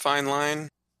up It's a Fine Line,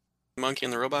 Monkey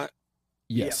and the Robot?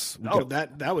 Yes. Yeah. Oh,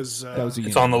 that was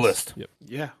it's on the list. Yep.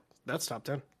 Yeah, that's top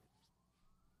 10.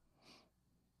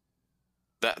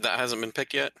 That hasn't been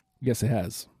picked yet? Yes, it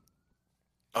has.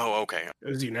 Oh, okay. It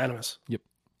was unanimous. Yep.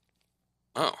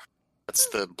 Oh, that's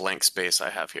the blank space I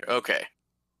have here. Okay.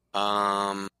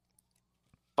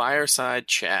 Fireside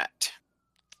Chat.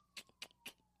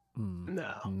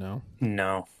 No. No.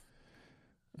 No.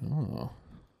 Oh.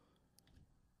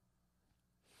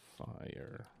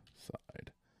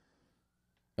 Fireside.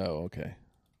 Oh, okay.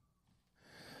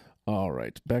 All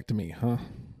right. Back to me, huh?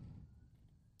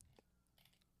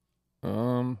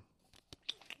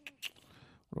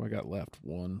 What do I got left?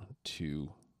 1, 2.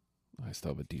 I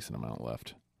still have a decent amount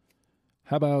left.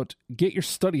 How about Get Your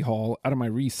Study Hall Out of My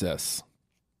Recess?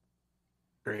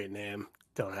 Great name.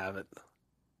 Don't have it.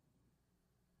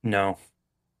 No.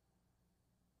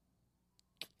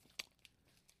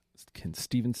 Can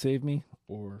Steven save me?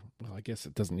 Or, well, I guess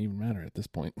it doesn't even matter at this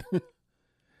point.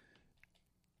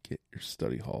 Get Your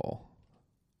Study Hall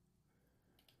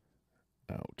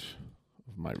out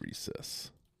of my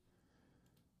recess.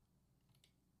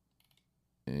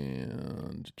 And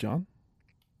John?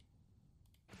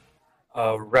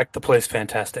 Wreck the Place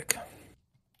Fantastic.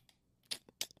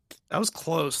 That was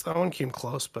close. That one came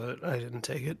close, but I didn't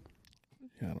take it.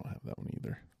 Yeah, I don't have that one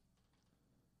either.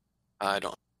 I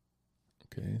don't.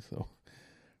 Okay, so.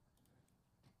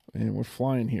 And we're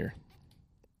flying here.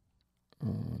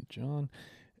 John.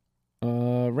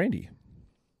 Randy.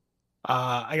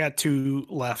 I got 2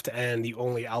 left, and the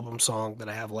only album song that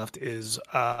I have left is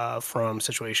from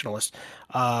Situationalist.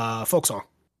 Folk song.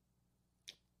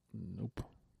 Nope.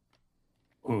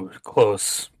 Ooh,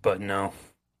 close, but no.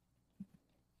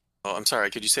 Oh, I'm sorry.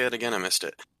 Could you say that again? I missed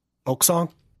it. Folk song?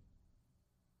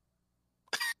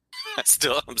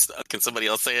 I'm stuck. Can somebody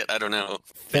else say it? I don't know.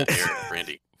 Yeah, here,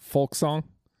 Randy. Folk song?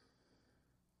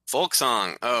 Folk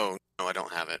song. Oh, no, I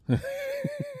don't have it.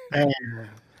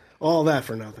 All that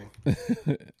for nothing.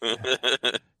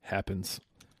 Happens.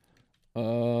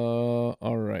 All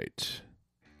right.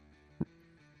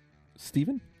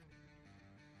 Steven?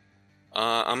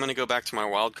 I'm going to go back to my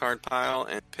wild card pile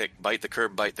and pick Bite the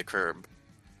Curb, Bite the Curb.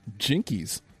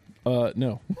 Jinkies.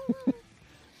 No.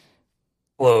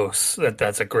 Close.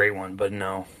 That's a great one, but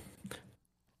no.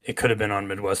 It could have been on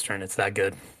Midwestern. It's that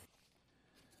good.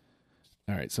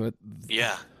 All right, so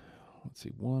Yeah. let's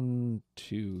see. 1,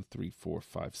 2, 3, 4,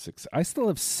 5, 6. I still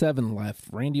have 7 left.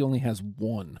 Randy only has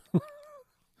 1.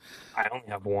 I only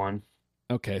have 1.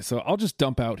 Okay, so I'll just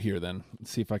dump out here then.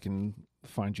 See if I can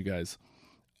find you guys.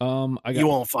 You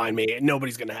won't find me.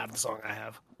 Nobody's going to have the song I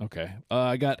have. Okay.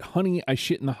 I got Honey, I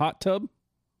Shit in the Hot Tub.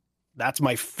 That's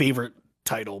my favorite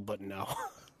title, but no.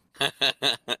 All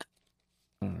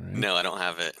right. No, I don't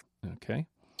have it. Okay.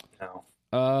 No.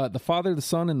 The Father, the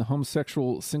Son, and the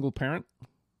Homosexual Single Parent.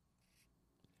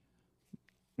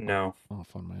 No.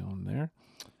 Off on my own there.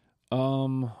 I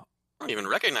don't even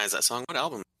recognize that song. What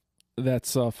album?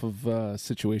 That's off of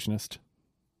Situationist.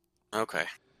 Okay.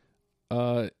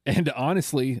 And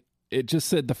honestly, it just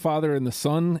said the Father and the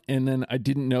Son, and then I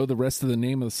didn't know the rest of the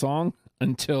name of the song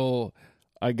until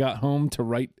I got home to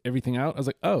write everything out. I was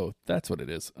like, oh, that's what it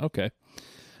is. Okay.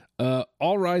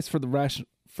 All Rise for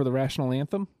the Rational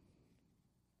Anthem.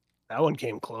 That one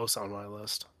came close on my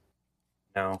list.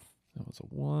 No. That was a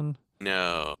 1.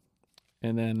 No.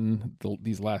 And then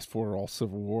these last 4 are all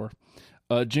Civil War.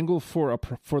 Jingle for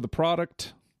the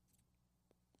Product.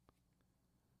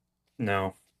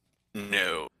 No.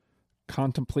 No.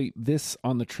 Contemplate This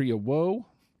on the Tree of Woe.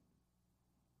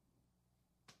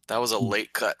 That was a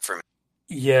late cut for me.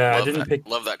 Yeah,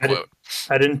 Love that quote.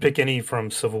 I didn't pick any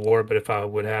from Civil War, but if I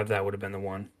would have, that would have been the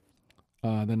one.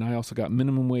 Then I also got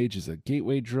Minimum Wage is a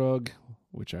Gateway Drug,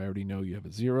 which I already know you have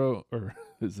a 0, or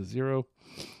is a 0.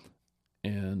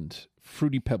 And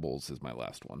Fruity Pebbles is my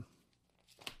last one.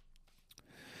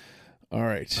 All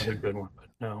right. Another good one, but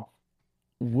no.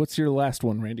 What's your last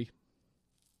one, Randy?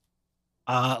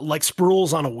 Like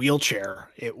Spruels on a Wheelchair.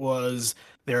 It was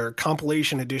their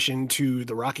compilation edition to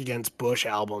the Rock Against Bush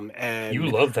album, and You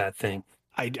love that thing.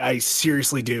 I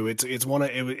seriously do. It's one of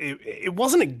it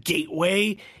wasn't a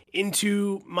gateway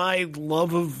into my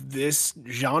love of this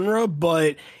genre,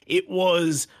 but it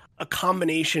was a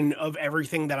combination of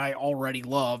everything that I already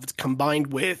loved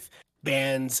combined with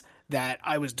bands that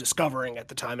I was discovering at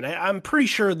the time. And I'm pretty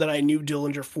sure that I knew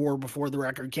Dillinger 4 before the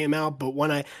record came out, but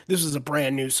this was a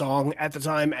brand new song at the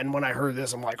time, and when I heard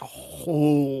this, I'm like,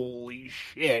 holy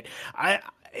shit.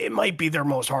 It might be their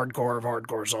most hardcore of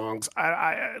hardcore songs.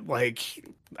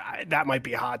 That might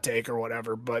be a hot take or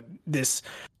whatever, but this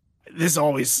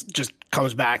always just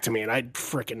comes back to me, and I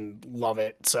freaking love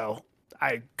it. So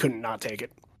I couldn't not take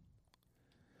it.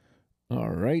 All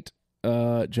right.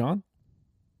 John?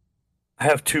 I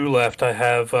have 2 left. I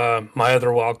have my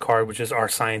other wild card, which is Our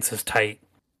Science is Tight,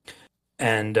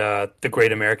 and The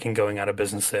Great American Going Out of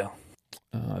Business Sale.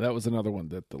 That was another one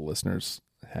that the listeners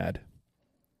had.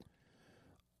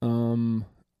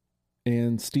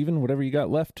 And Steven, whatever you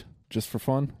got left, just for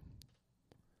fun.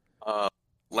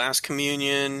 Last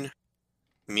Communion,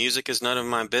 Music is None of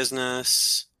My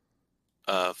Business,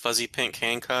 Fuzzy Pink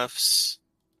Handcuffs,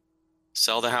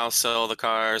 Sell the House, Sell the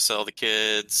Car, Sell the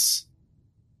Kids,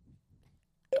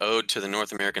 Ode to the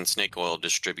North American Snake Oil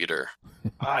Distributor.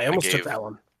 I almost took that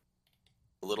one.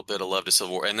 A little bit of Love to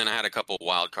Civil War. And then I had a couple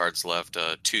wild cards left,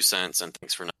 2 Cents and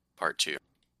Thanks for Nothing Part 2.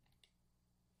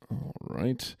 All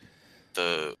right.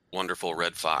 The wonderful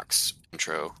Red Fox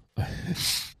intro.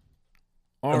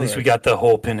 At least we got the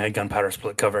whole Pinhead Gunpowder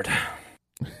Split covered.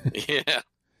 Yeah.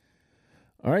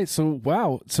 All right. So,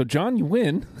 wow. So, John, you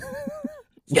win.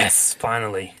 Yes,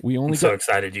 finally. I'm so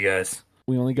excited, you guys.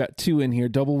 We only got 2 in here.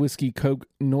 Double Whiskey Coke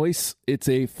Noise. It's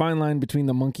a fine line between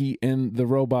the monkey and the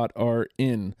robot are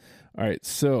in. All right,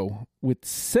 so with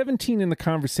 17 in the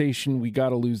conversation, we got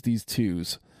to lose these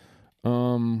twos.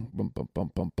 Bum, bum,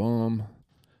 bum, bum, bum.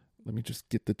 Let me just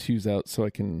get the twos out so I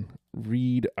can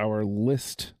read our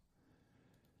list.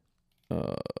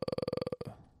 And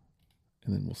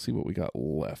then we'll see what we got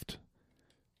left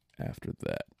after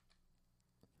that.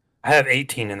 I have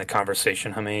 18 in the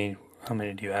conversation. How many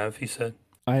do you have, he said?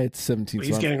 I had 17. Well,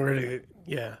 he's getting rid of it.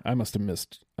 Yeah. I must have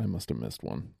missed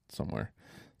one somewhere.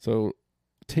 So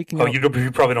taking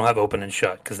you probably don't have open and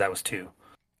shut because that was 2.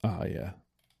 Oh, yeah.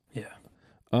 Yeah.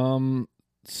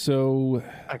 So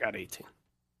I got 18.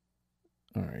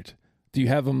 All right. Do you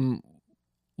have them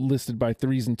listed by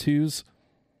 3s and 2s?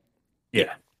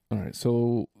 Yeah. All right.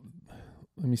 So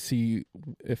let me see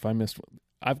if I missed one.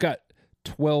 I've got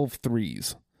 12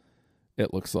 3s,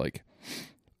 it looks like.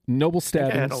 Noble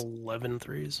Stabbings. I had 11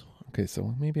 3s. Okay,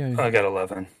 so maybe I got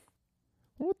 11.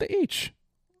 What the H?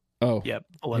 Oh, yep.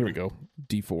 11. Here we go.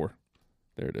 D4.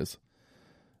 There it is.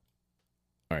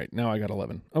 All right, now I got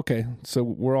 11. Okay, so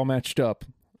we're all matched up,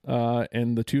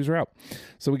 and the 2s are out.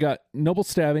 So we got Noble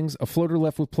Stabbings, A Floater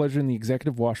Left with Pleasure in the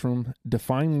Executive Washroom,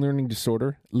 Define Learning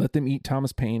Disorder, Let Them Eat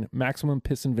Thomas Paine, Maximum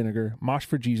Piss and Vinegar, Mosh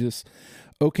for Jesus,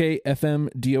 OK FM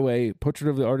DOA, Portrait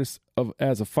of the Artist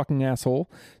as a Fucking Asshole,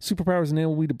 Superpowers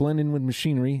Enable Me to Blend In with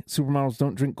Machinery, Supermodels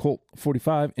Don't Drink Colt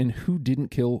 45, and Who Didn't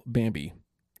Kill Bambi.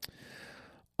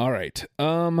 All right.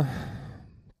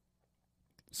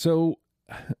 So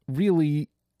really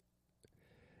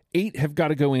 8 have got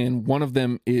to go in. One of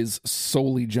them is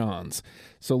solely John's.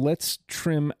 So let's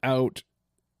trim out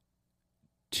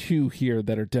 2 here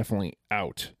that are definitely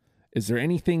out. Is there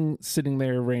anything sitting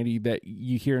there, Randy, that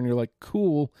you hear and you're like,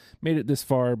 cool, made it this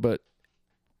far, but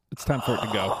it's time for it to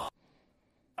go?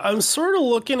 I'm sort of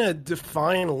looking at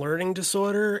Define Learning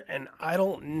Disorder, and I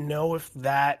don't know if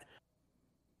that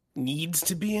needs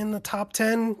to be in the top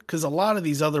 10, because a lot of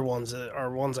these other ones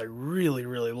are ones I really,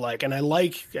 really like. And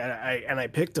I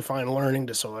picked Define Learning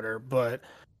Disorder, but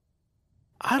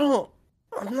I'm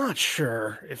not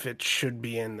sure if it should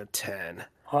be in the 10.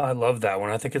 Oh, I love that one.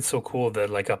 I think it's so cool that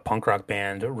like a punk rock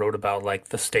band wrote about like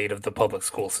the state of the public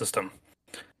school system.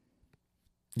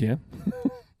 Yeah.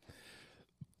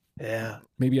 Yeah.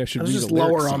 Maybe I should read just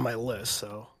lower on my list,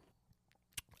 so.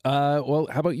 Well,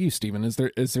 how about you, Steven? Is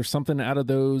there something out of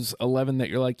those 11 that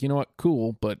you're like, you know what,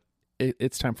 cool, but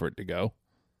it's time for it to go?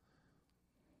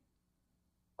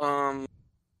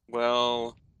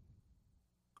 Well,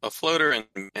 A Floater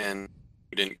and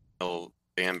You Didn't Kill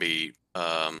Bambi.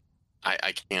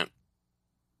 I can't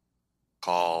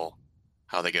call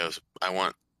how they go. I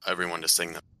want everyone to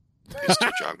sing them. These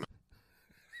 2 jog.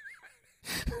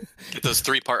 Get those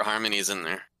 3-part harmonies in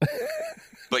there.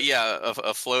 But yeah,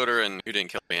 a Floater and Who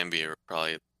Didn't Kill Bambi are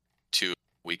probably 2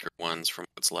 weaker ones from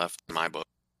what's left in my book.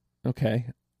 Okay.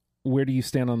 Where do you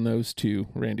stand on those 2,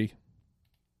 Randy?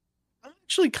 I'm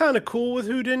actually kind of cool with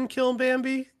Who Didn't Kill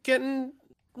Bambi getting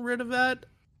rid of that.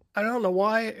 I don't know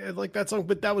why I like that song,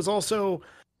 but that was also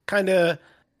kind of,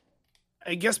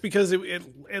 I guess, because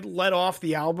it led off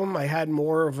the album. I had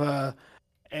more of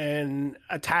an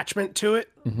attachment to it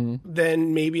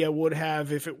than maybe I would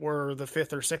have if it were the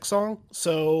 5th or 6th song.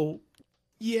 So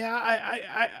yeah,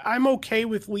 I'm okay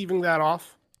with leaving that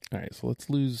off. All right, so let's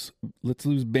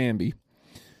lose Bambi.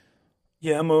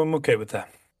 Yeah, I'm okay with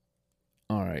that.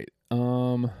 All right.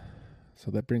 So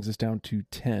that brings us down to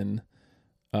 10.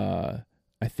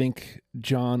 I think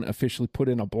John officially put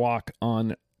in a block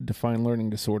on Define Learning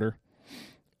Disorder.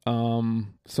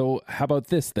 So how about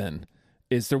this then?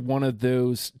 Is there one of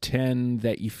those 10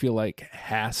 that you feel like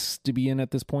has to be in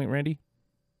at this point, Randy?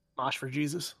 Mosh for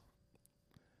Jesus.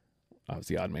 I was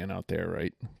the odd man out there,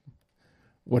 right?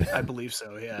 What I believe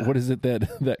so, yeah. What is it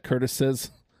that Curtis says?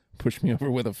 Push me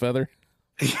over with a feather?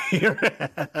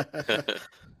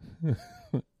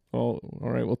 Well, all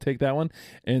right, we'll take that one.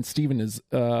 And Steven is,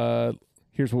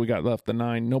 here's what we got left. The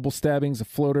 9, Noble Stabbings, A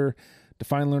Floater,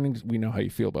 Define Learning, we know how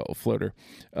you feel about A Floater.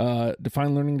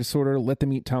 Define Learning Disorder, Let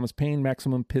Them Eat Thomas Paine,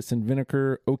 Maximum Piss and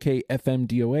Vinegar, OK FM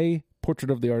DOA, Portrait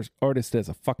of the Artist as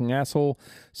a Fucking Asshole,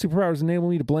 Superpowers Enable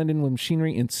Me to Blend In with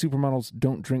Machinery, and Supermodels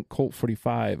Don't Drink Colt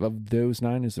 45. Of those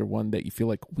 9, is there one that you feel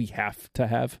like we have to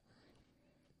have?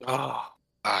 Oh,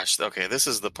 gosh. Okay, this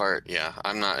is the part. Yeah,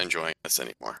 I'm not enjoying this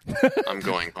anymore. I'm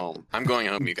going home. I'm going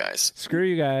home, you guys. Screw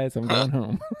you guys. I'm going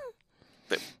home.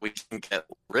 That we can get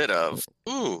rid of.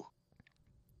 Ooh.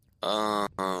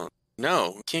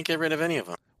 No, we can't get rid of any of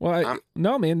them. Well,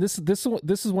 no, man. This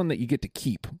is one that you get to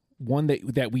keep. One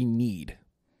that we need.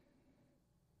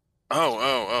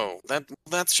 Oh.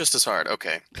 That's just as hard.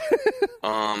 Okay.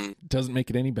 Doesn't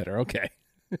make it any better. Okay.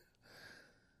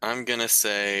 I'm gonna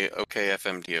say OK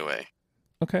FM DOA.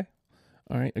 Okay.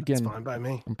 All right. It's Again, fine by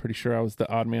me. I'm pretty sure I was the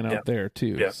odd man out there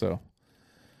too. Yeah. So,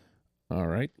 all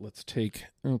right, let's take,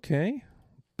 okay,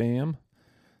 bam.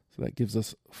 So that gives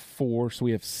us 4. So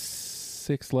we have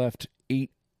 6 left,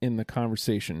 8 in the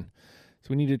conversation. So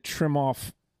we need to trim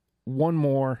off one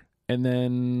more, and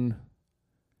then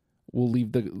we'll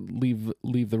leave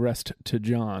the rest to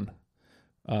John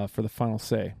for the final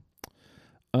say.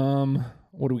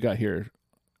 What do we got here?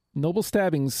 Noble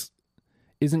Stabbings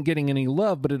isn't getting any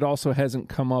love, but it also hasn't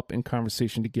come up in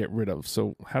conversation to get rid of.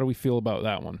 So how do we feel about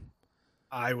that one?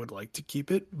 I would like to keep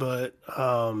it, but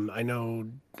I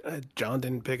know John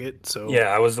didn't pick it, so Yeah,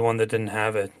 I was the one that didn't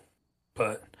have it.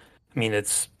 But I mean,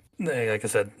 it's like I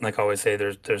said, like I always say,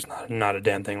 there's not a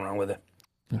damn thing wrong with it.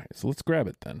 All right, so let's grab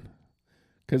it then,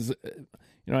 because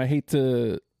I hate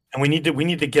to. And we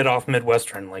need to get off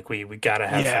Midwestern. Like we gotta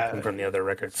have Yeah. something from the other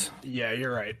records. Yeah,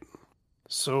 you're right.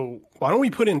 So why don't we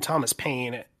put in Thomas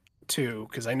Paine too?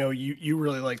 Because I know you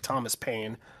really like Thomas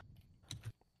Paine.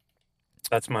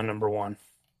 That's my number one.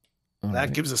 All That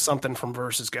right. gives us something from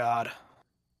Versus God.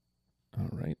 All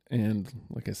right. And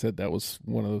like I said, that was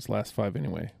one of those last 5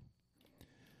 anyway.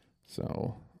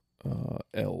 So,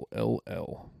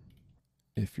 LLL.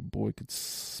 If your boy could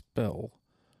spell,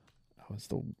 I was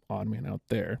the odd man out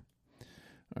there.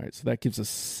 All right. So that gives us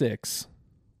 6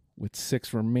 with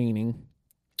 6 remaining.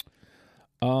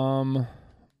 A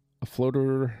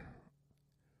floater.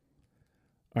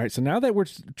 All right. So now that we're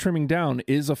trimming down,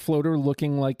 is a floater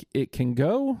looking like it can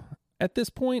go at this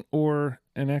point,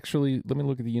 and actually, let me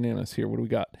look at the unanimous here. What do we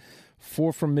got?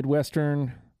 4 from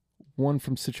Midwestern, 1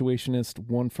 from Situationist,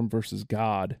 1 from Versus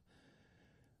God.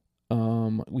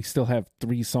 We still have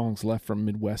 3 songs left from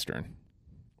Midwestern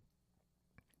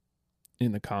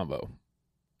in the combo.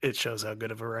 It shows how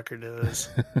good of a record it is.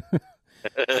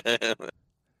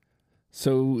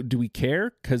 So do we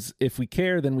care? Because if we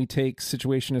care, then we take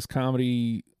Situationist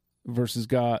Comedy Versus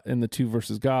God and the 2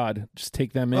 Versus God, just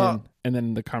take them in, and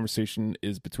then the conversation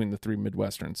is between the 3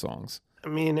 Midwestern songs. I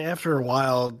mean, after a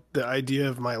while, the idea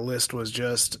of my list was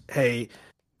just, hey,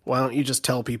 why don't you just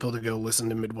tell people to go listen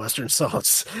to Midwestern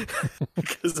songs?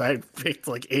 Because I picked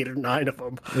like 8 or 9 of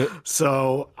them. Yep.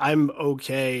 So I'm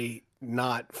okay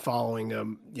not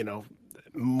following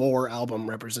more album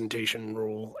representation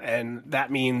rule. And that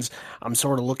means I'm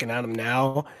sort of looking at them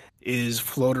now. Is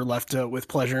Floater left with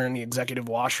Pleasure in the Executive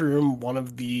Washroom one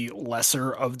of the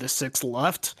lesser of the 6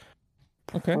 left?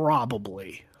 Okay.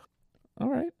 Probably. All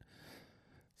right.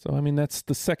 So, I mean, that's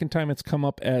the second time it's come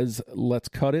up as let's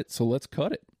cut it. So let's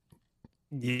cut it.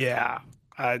 Yeah.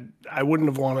 I wouldn't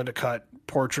have wanted to cut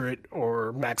Portrait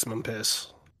or Maximum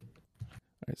Piss. All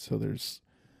right. So there's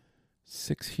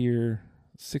 6 here,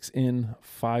 6 in,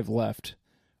 5 left.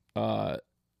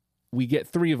 We get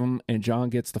 3 of them, and John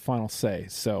gets the final say.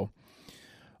 So,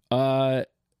 I'll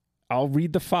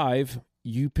read the 5.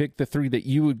 You pick the 3 that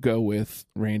you would go with,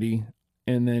 Randy,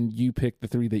 and then you pick the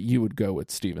 3 that you would go with,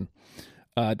 Steven.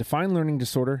 Define Learning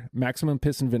Disorder, Maximum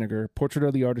Piss and Vinegar, Portrait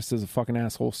of the Artist as a Fucking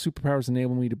Asshole, Superpowers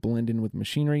Enable Me to Blend In with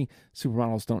Machinery,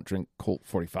 Supermodels Don't Drink, Colt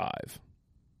 45.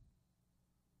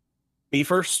 Me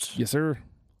first? Yes, sir.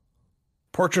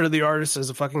 Portrait of the Artist as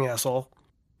a Fucking Asshole,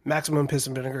 Maximum Piss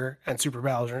and Vinegar, and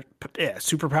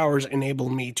Superpowers Enable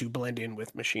Me to Blend In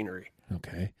with Machinery.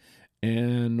 Okay.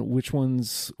 And which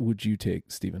ones would you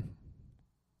take, Steven?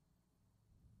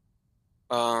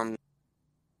 You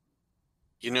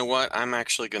know what? I'm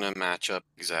actually going to match up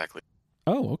exactly.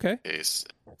 Oh, okay. It's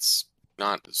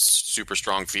not super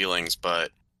strong feelings,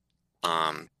 but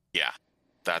yeah,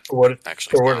 that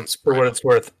actually sounds for what right. it's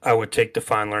worth, I would take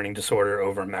Define Learning Disorder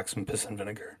over Maximum Piss and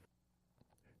Vinegar.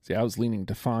 See, I was leaning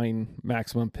Define,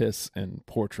 Maximum Piss, and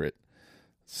Portrait.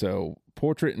 So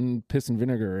Portrait and Piss and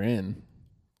Vinegar are in.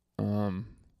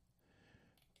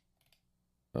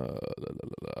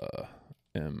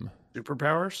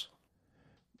 Superpowers?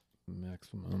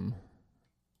 Maximum,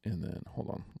 and then hold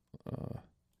on,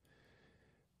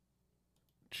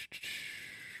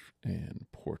 and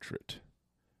Portrait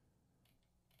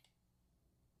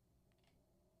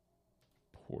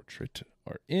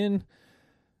are in,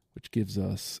 which gives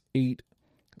us 8.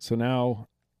 So now,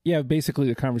 yeah, basically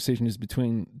the conversation is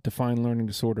between Define Learning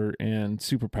Disorder and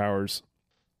Superpowers,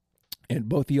 and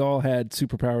both of y'all had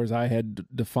Superpowers. I had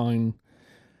Define.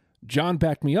 John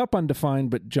backed me up on Define,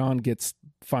 but John gets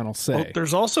final say. Well,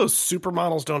 there's also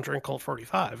Supermodels Don't Drink Colt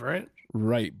 45, right?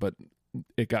 Right, but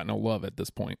it got no love at this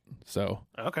point. So,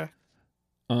 Okay.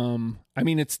 I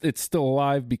mean, it's still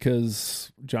alive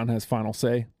because John has final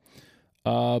say.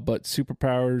 But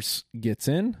Superpowers gets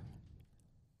in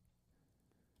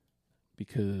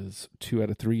because 2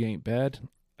 out of 3 ain't bad,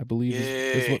 I believe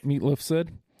is what Meatloaf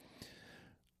said.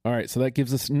 All right, so that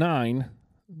gives us 9.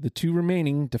 The two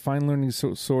remaining, Defined Learning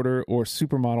Disorder or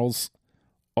Supermodels,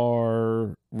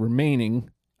 are remaining.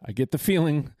 I get the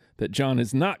feeling that John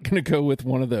is not going to go with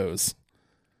one of those.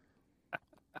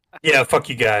 Yeah, fuck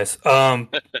you guys. I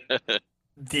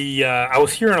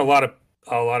was hearing a lot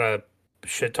of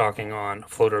shit talking on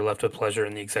Floater Left with Pleasure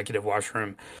in the executive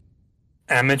washroom.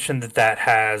 And I mentioned that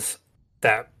has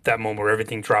that moment where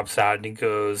everything drops out and he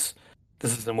goes,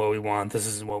 "This isn't what we want. This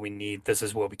isn't what we need. This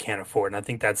is what we can't afford." And I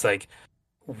think that's like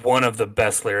one of the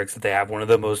best lyrics that they have. One of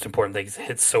the most important things. It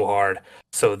hits so hard.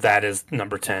 So that is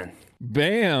number 10.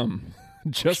 Bam!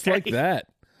 Just like that.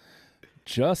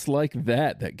 Just like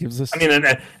that. That gives us. I mean,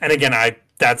 and again,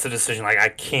 that's a decision. Like I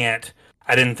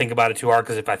didn't think about it too hard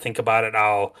because if I think about it,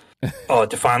 I'll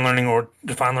Defined Learning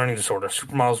Disorder,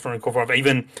 Supermodels, Learning Core 5,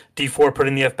 even D4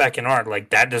 putting the F back in art.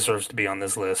 Like that deserves to be on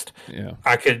this list. Yeah,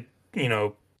 I could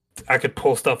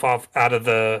pull stuff off out of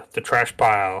the trash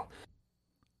pile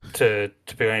to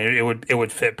be. It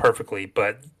would fit perfectly.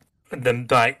 But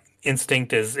my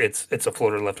instinct is it's a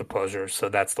Floater Left with Pleasure, so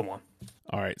that's the one.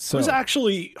 All right. So I was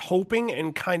actually hoping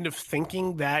and kind of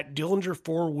thinking that Dillinger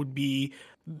 4 would be,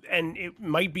 and it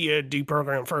might be a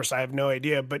deprogram first, I have no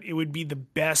idea, but it would be the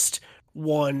best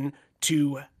one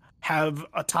to have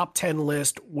a top 10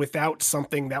 list without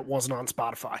something that wasn't on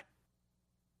Spotify.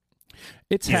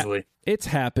 It's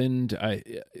happened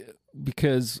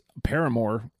because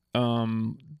Paramore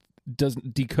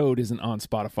doesn't Decode isn't on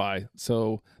Spotify,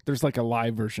 so there's like a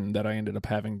live version that I ended up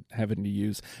having to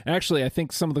use. Actually, I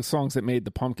think some of the songs that made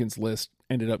the Pumpkins list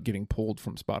ended up getting pulled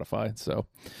from Spotify. So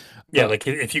yeah, like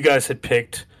if you guys had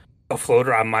picked a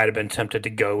Floater, I might have been tempted to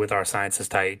go with Our Science is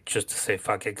Tight just to say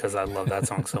fuck it because I love that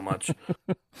song so much.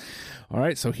 All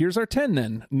right, so here's our 10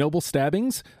 then. Noble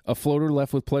Stabbings, A Floater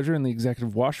Left with Pleasure in the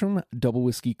Executive Washroom, Double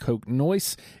Whiskey Coke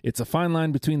Noise, It's a Fine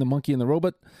Line Between the Monkey and the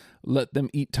Robot, Let Them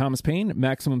Eat Thomas Paine,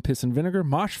 Maximum Piss and Vinegar,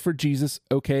 Mosh for Jesus,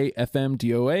 OK, FM,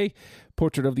 DOA,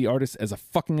 Portrait of the Artist as a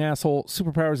Fucking Asshole,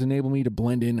 Superpowers Enable Me to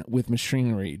Blend In with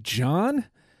Machinery. John,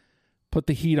 put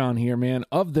the heat on here, man.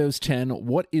 Of those 10,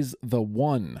 what is the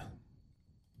one?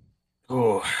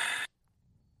 Oh.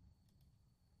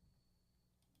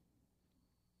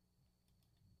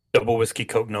 Double Whiskey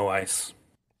Coke No Ice.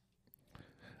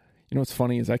 You know what's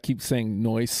funny is I keep saying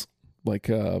noise like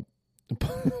Papa.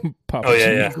 Oh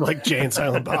yeah. Like Jay and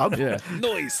Silent Bob. Yeah.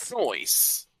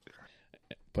 Noise.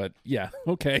 But yeah,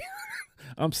 okay.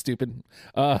 I'm stupid.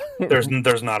 There's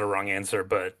not a wrong answer,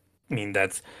 but I mean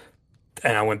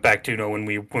and I went back to when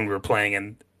we were playing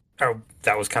and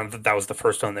that was the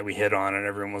first one that we hit on and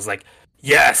everyone was like,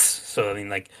 yes. So I mean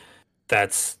like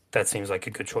that seems like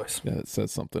a good choice. Yeah, that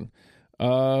says something.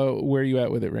 Where are you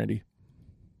at with it, Randy?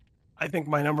 I think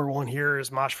my number one here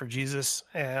is Mosh for Jesus,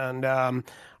 and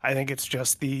I think it's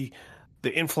just the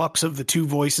influx of the two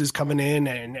voices coming in,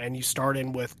 and you start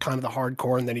in with kind of the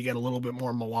hardcore, and then you get a little bit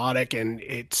more melodic, and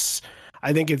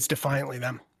I think it's defiantly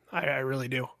them. I really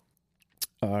do.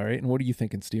 All right, and what are you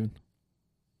thinking, Steven?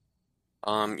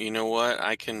 You know what?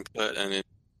 I can put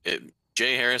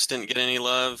Jay Harris didn't get any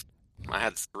love. I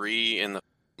had 3 in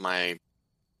my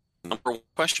number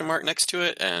question mark next to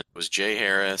it, and it was Jay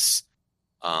Harris,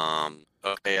 OK,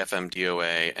 FM,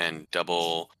 DOA, and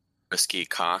Double Whiskey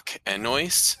Cock and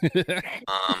Noise. And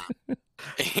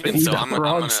so I'm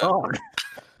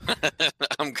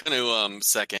gonna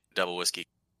second Double Whiskey.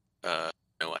 No,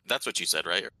 that's what you said,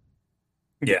 right?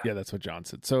 Yeah, that's what John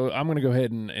said. So I'm gonna go ahead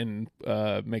and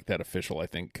make that official. I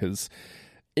think because,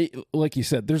 like you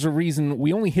said, there's a reason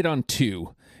we only hit on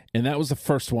 2. And that was the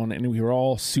first one, and we were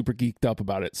all super geeked up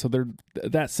about it. So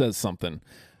that says something,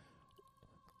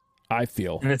 I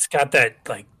feel. And it's got that,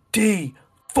 like,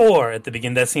 D4 at the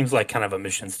beginning. That seems like kind of a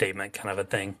mission statement kind of a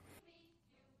thing.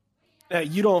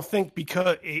 You don't think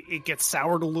because it gets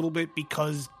soured a little bit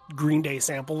because Green Day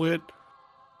sampled it?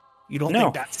 You don't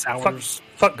think that sours?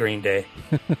 Fuck Green Day.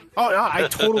 Oh, no, I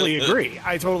totally agree.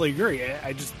 I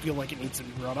just feel like it needs to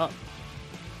be brought up.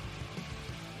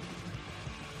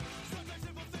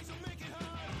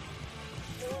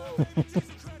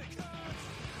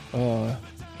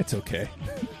 It's okay.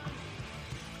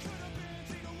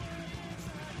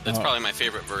 That's probably my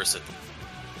favorite verse.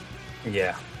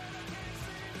 Yeah.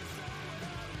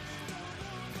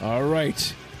 All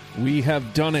right, we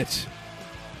have done it.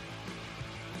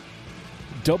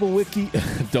 Double Whiskey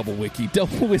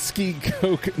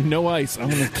Coke No Ice. I'm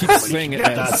gonna keep saying it.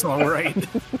 That's all right.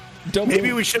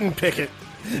 Maybe we shouldn't pick it.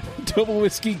 Double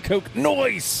Whiskey Coke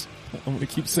Noise. I'm gonna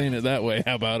keep saying it that way.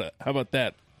 How about it? How about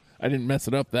that? I didn't mess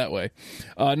it up that way.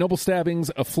 Noble Stabbings,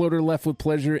 a floater left with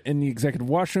pleasure in the executive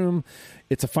washroom.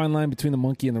 It's a fine line between the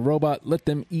monkey and the robot. Let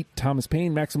them eat Thomas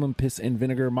Paine, Maximum Piss and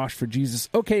Vinegar, Mosh for Jesus,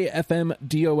 OK, FM,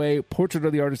 DOA, Portrait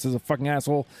of the Artist is a fucking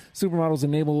asshole. Supermodels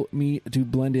enable me to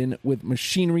blend in with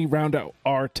machinery. Round out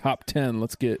our top 10.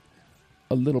 Let's get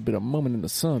a little bit of Moment in the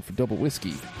Sun for Double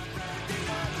Whiskey.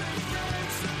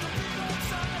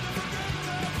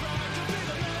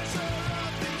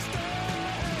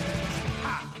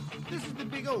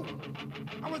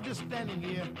 I was just standing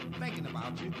here thinking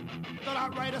about you. Thought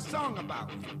I'd write a song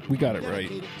about you. We got it right.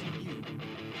 Dedicated to you.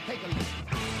 Take a listen.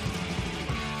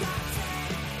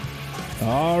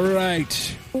 All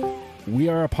right. We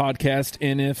are a podcast,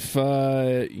 and if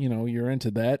you're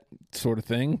into that sort of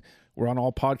thing, we're on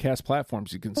all podcast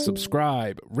platforms. You can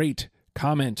subscribe, rate,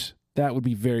 comment. That would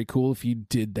be very cool if you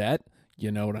did that.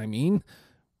 You know what I mean?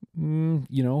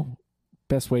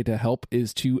 Best way to help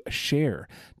is to share.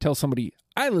 Tell somebody,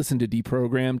 I listen to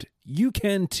Deprogrammed. You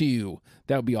can too.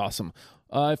 That would be awesome.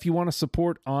 If you want to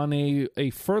support on a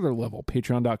further level,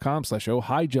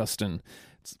 patreon.com/ohhijustin.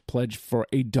 It's pledged for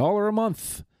 $1 a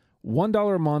month.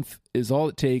 $1 a month is all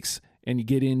it takes, and you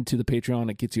get into the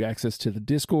Patreon. It gets you access to the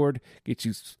Discord, gets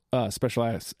you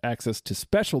special access to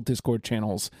special Discord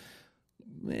channels.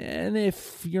 And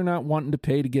if you're not wanting to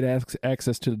pay to get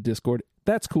access to the Discord,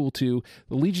 that's cool too.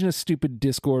 The Legion of Stupid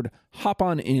Discord, hop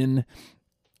on in.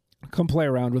 Come play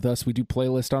around with us. We do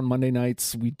playlist on Monday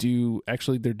nights. They're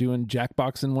doing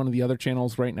Jackbox in one of the other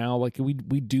channels right now. Like we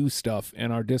do stuff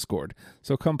in our Discord.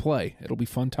 So come play. It'll be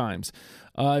fun times.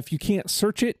 If you can't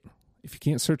search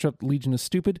up Legion of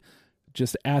Stupid,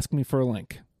 just ask me for a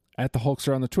link. At the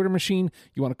Hulkster on the Twitter machine,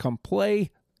 you want to come play?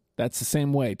 That's the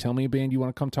same way. Tell me a band you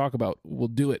want to come talk about. We'll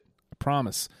do it. I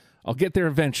promise. I'll get there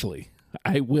eventually.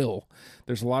 I will.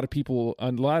 There's a lot of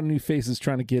new faces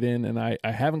trying to get in, and I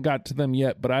haven't got to them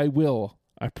yet, but I will.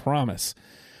 I promise.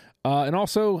 And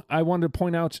also, I wanted to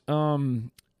point out,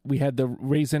 we had the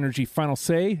Raise Energy Final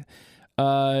Say.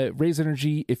 Raise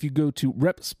Energy, if you go to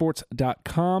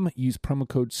repsports.com, use promo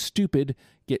code STUPID,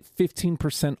 get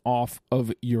 15% off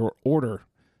of your order.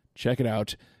 Check it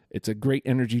out. It's a great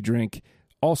energy drink,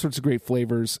 all sorts of great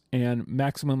flavors, and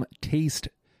maximum taste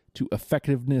to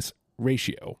effectiveness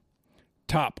ratio.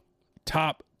 Top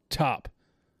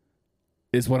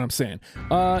is what I'm saying.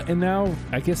 And now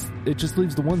I guess it just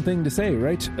leaves the one thing to say,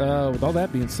 right? With all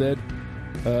that being said,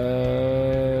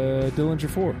 Dillinger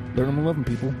 4. Learn them and love them,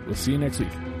 people. We'll see you next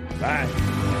week. Bye.